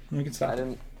stop there. We can stop. I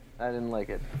didn't like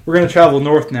it. We're gonna travel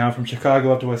north now from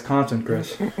Chicago up to Wisconsin,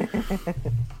 Chris.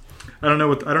 I don't know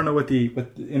what the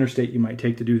interstate you might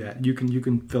take to do that. You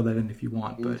can fill that in if you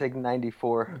want. You can take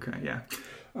 94. Okay, yeah.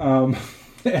 And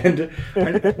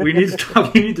we need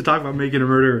to talk about Making a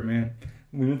Murderer, man.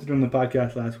 We went to doing the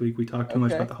podcast last week. We talked too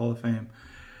much about the Hall of Fame.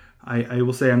 I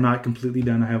will say I'm not completely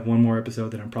done. I have one more episode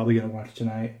that I'm probably going to watch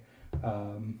tonight.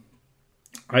 I'm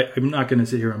not going to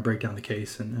sit here and break down the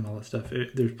case and all that stuff.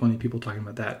 There's plenty of people talking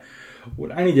about that.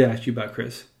 What I need to ask you about,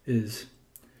 Chris, is,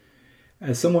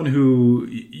 as someone who,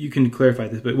 you can clarify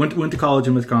this, but went to college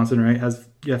in Wisconsin, right?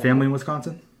 You have family in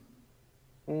Wisconsin?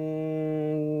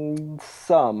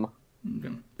 Some.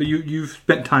 Okay. But you've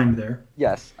spent time there.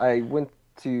 Yes, I went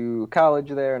to college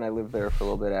there, and I lived there for a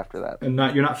little bit after that. And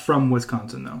you're not from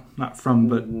Wisconsin, though. Not from,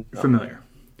 but No. familiar.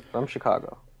 From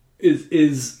Chicago. Is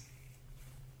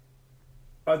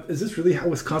this really how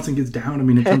Wisconsin gets down? I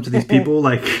mean, in terms of these people,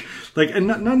 and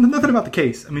nothing about the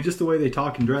case. I mean, just the way they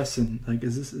talk and dress, and like,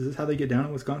 is this how they get down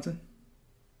in Wisconsin?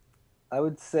 I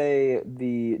would say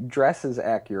the dress is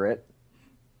accurate.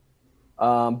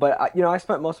 But I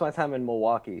spent most of my time in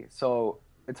Milwaukee, so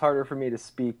it's harder for me to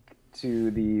speak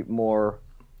to the more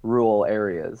rural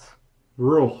areas.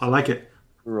 Rural. I like it.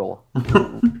 Rural.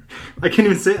 I can't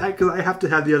even say it because I have to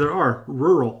have the other R.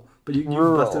 Rural. But you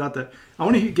busted out that. I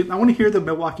want to hear the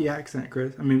Milwaukee accent,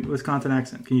 Chris. I mean, Wisconsin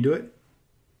accent. Can you do it?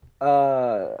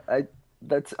 I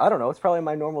don't know. It's probably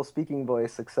my normal speaking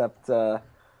voice, except I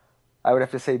would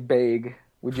have to say "bag."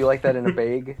 Would you like that in a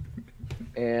bag?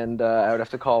 And I would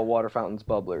have to call water fountains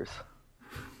bubblers.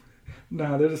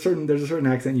 No, there's a certain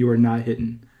accent you are not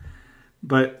hitting.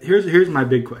 But here's my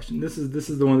big question. This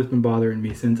is the one that's been bothering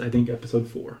me since I think episode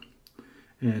 4.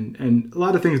 And a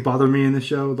lot of things bother me in this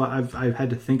show. I've had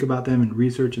to think about them and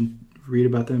research and read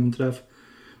about them and stuff.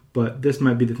 But this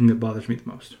might be the thing that bothers me the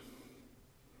most.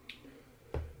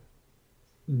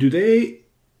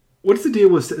 What's the deal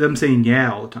with them saying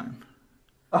yeah all the time?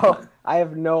 Oh, I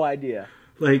have no idea.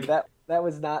 Like that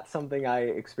was not something I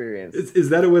experienced. Is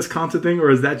that a Wisconsin thing, or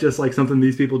is that just like something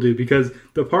these people do? Because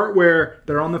the part where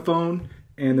they're on the phone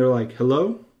and they're like,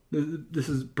 hello? This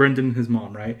is Brendan and his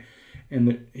mom, right?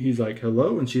 And he's like,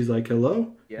 hello? And she's like,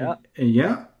 hello? Yeah. And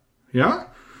yeah? Yeah?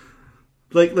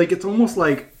 Like it's almost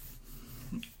like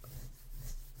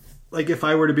if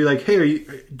I were to be like, hey,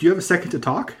 do you have a second to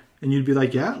talk? And you'd be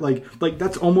like, yeah? Like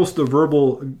that's almost the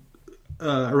verbal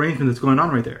arrangement that's going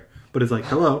on right there. But it's like,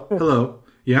 hello,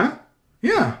 yeah?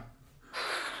 Yeah.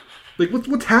 Like,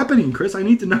 what's happening, Chris? I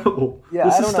need to know. Yeah,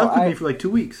 this I is don't stuck know. with me for like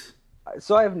 2 weeks.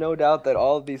 So I have no doubt that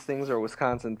all of these things are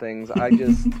Wisconsin things. I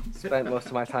just spent most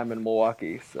of my time in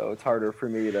Milwaukee, so it's harder for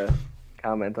me to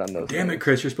comment on those Damn things. it,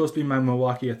 Chris. You're supposed to be my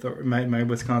Milwaukee authority, my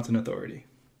Wisconsin authority.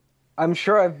 I'm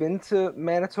sure I've been to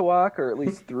Manitowoc, or at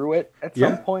least through it at Yeah.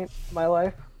 some point in my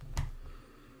life.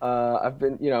 I've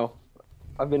been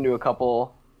to a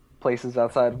couple places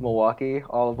outside of Milwaukee,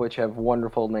 all of which have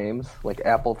wonderful names, like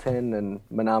Appleton and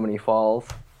Menominee Falls.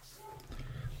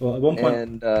 Well, at one point,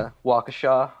 And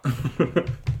Waukesha.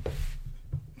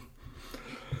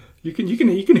 you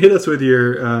can hit us with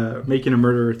your making a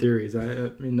murderer theories.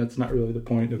 I mean, that's not really the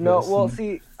point of No, this. well,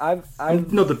 see,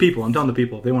 I've No, the people. I'm telling the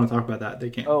people. If they want to talk about that, they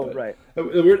can. Oh, but right.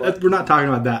 We're not talking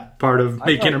about that part of I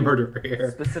making thought a you were murderer here.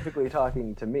 specifically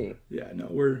talking to me. Yeah, no,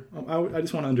 I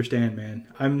just want to understand, man.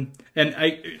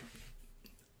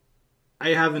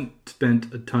 I haven't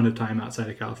spent a ton of time outside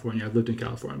of California. I've lived in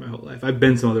California my whole life. I've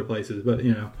been some other places, but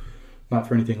not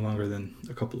for anything longer than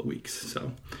a couple of weeks.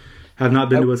 So, have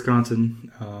not been to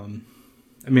Wisconsin.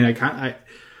 I mean,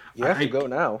 You have to go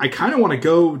now. I kind of want to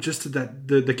go just to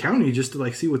the county just to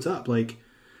like see what's up. Like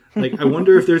I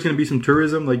wonder if there's going to be some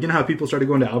tourism. Like, you know how people started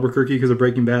going to Albuquerque because of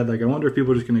Breaking Bad. Like, I wonder if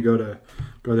people are just going to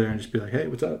go there and just be like, hey,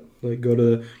 what's up? Like, go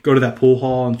to that pool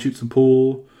hall and shoot some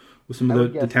pool with some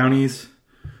of the townies.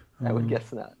 I would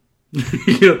guess not.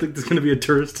 You don't think there's going to be a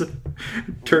tourist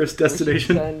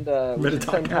destination? We should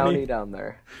send County? Townie down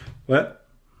there. What?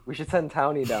 We should send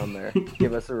Townie down there to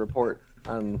give us a report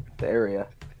on the area.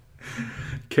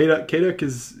 K-Duck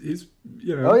is he's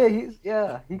Oh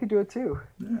yeah, he could do it too.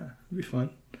 yeah, it'd be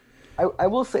fun. I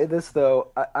will say this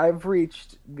though, I've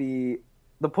reached the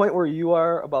point where you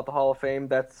are about the Hall of Fame.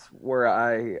 That's where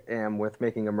I am with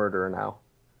Making a Murderer now.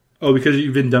 Oh, because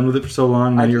you've been done with it for so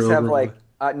long. Now I you're just have over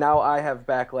it. now I have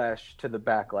backlash to the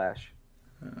backlash.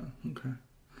 Okay.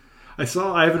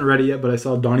 I haven't read it yet, but I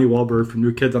saw Donnie Wahlberg from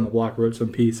New Kids on the Block wrote some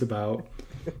piece about.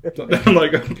 I'm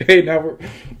like, okay, now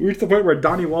we reached the point where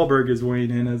Donnie Wahlberg is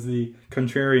weighing in as the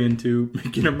contrarian to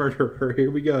Making a Murderer. Here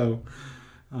we go.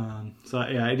 So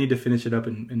yeah, I need to finish it up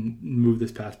and move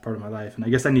this past part of my life, and I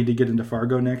guess I need to get into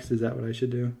Fargo next. Is that what I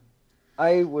should do?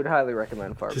 I would highly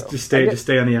recommend Fargo. Just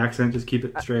stay on the accent. Just keep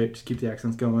it straight. Just keep the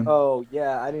accents going. Oh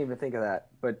yeah, I didn't even think of that.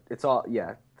 But it's all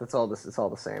It's all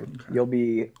the same. Okay. You'll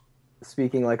be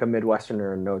speaking like a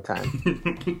Midwesterner in no time.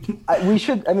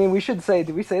 we should say.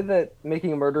 Did we say that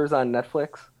Making a Murderer is on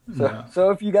Netflix? No. So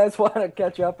if you guys want to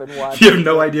catch up and watch, you have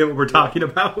no idea what we're talking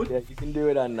about. Yeah, you can do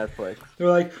it on Netflix. They're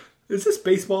like, is this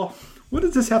baseball? What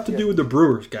does this have to do with the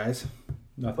Brewers, guys?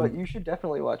 Nothing. But you should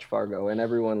definitely watch Fargo, and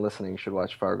everyone listening should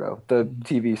watch Fargo, the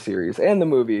TV series and the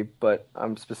movie. But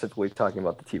I'm specifically talking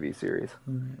about the TV series.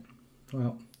 All right.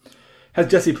 Well, has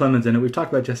Jesse Plemons in it. We've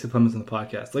talked about Jesse Plemons on the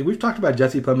podcast. Like, we've talked about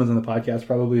Jesse Plemons on the podcast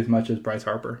probably as much as Bryce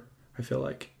Harper. I feel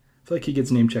like he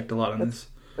gets name checked a lot on this.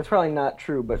 That's probably not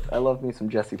true, but I love me some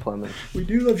Jesse Plemons. We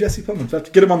do love Jesse Plemons. We have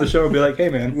to get him on the show and be like, hey,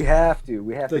 man. We have to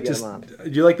get him on. Do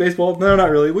you like baseball? No, not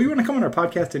really. Well, you want to come on our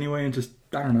podcast anyway and just,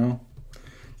 I don't know,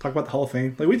 talk about the Hall of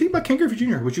Fame. Like, what do you think about Ken Griffey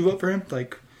Jr.? Would you vote for him?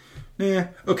 Like, nah.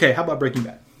 Okay, how about Breaking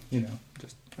Bad? You know,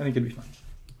 I think it'd be fun.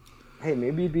 Hey,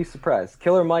 maybe you'd be surprised.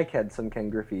 Killer Mike had some Ken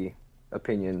Griffey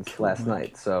opinions last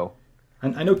night. So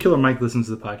I know Killer Mike listens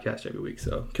to the podcast every week.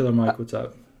 So Killer Mike, what's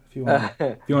up? If you want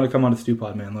to come on to Stew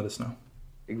Pod, man, let us know.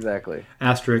 exactly.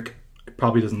 Asterisk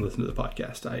probably doesn't listen to the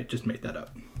podcast. I just made that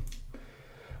up.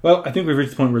 Well, I think we've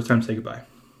reached the point where it's time to say goodbye.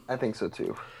 I think so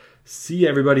too. See you,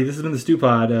 everybody. This has been the Stew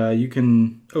Pod. You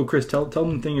can... Oh, Chris, tell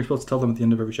them the thing you're supposed to tell them at the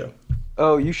end of every show.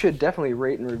 Oh, you should definitely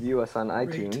rate and review us on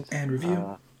iTunes. Rate and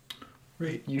review.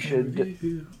 Rate you and should.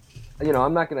 review. You know,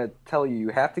 I'm not going to tell you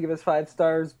have to give us 5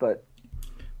 stars, but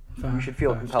you should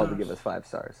feel compelled to give us 5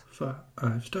 stars.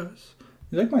 5 stars.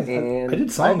 You like my... And I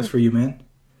did songs for you, man.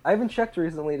 I haven't checked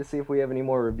recently to see if we have any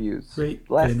more reviews. Rate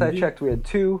Last and I review. checked, we had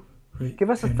 2. Rate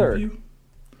Give us a and 3rd. Review.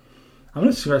 I'm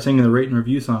going to start singing the rate and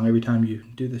review song every time you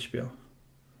do this spiel.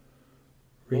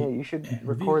 Yeah, you should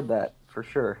record that for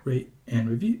sure. Rate and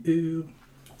review.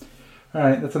 All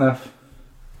right, that's enough.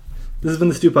 This has been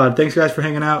the Stew Pod. Thanks, guys, for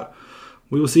hanging out.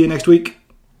 We will see you next week.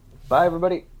 Bye,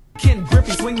 everybody. Can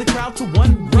Griffey swing the crowd to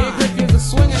one Yeah, rhyme? Griffey's a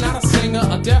swinger, not a singer,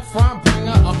 a deaf rhyme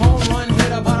bringer, a home run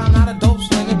hitter, but I'm not a dope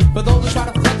slinger. For those who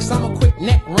try to flex, I'm a quick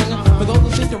neck ringer. For those who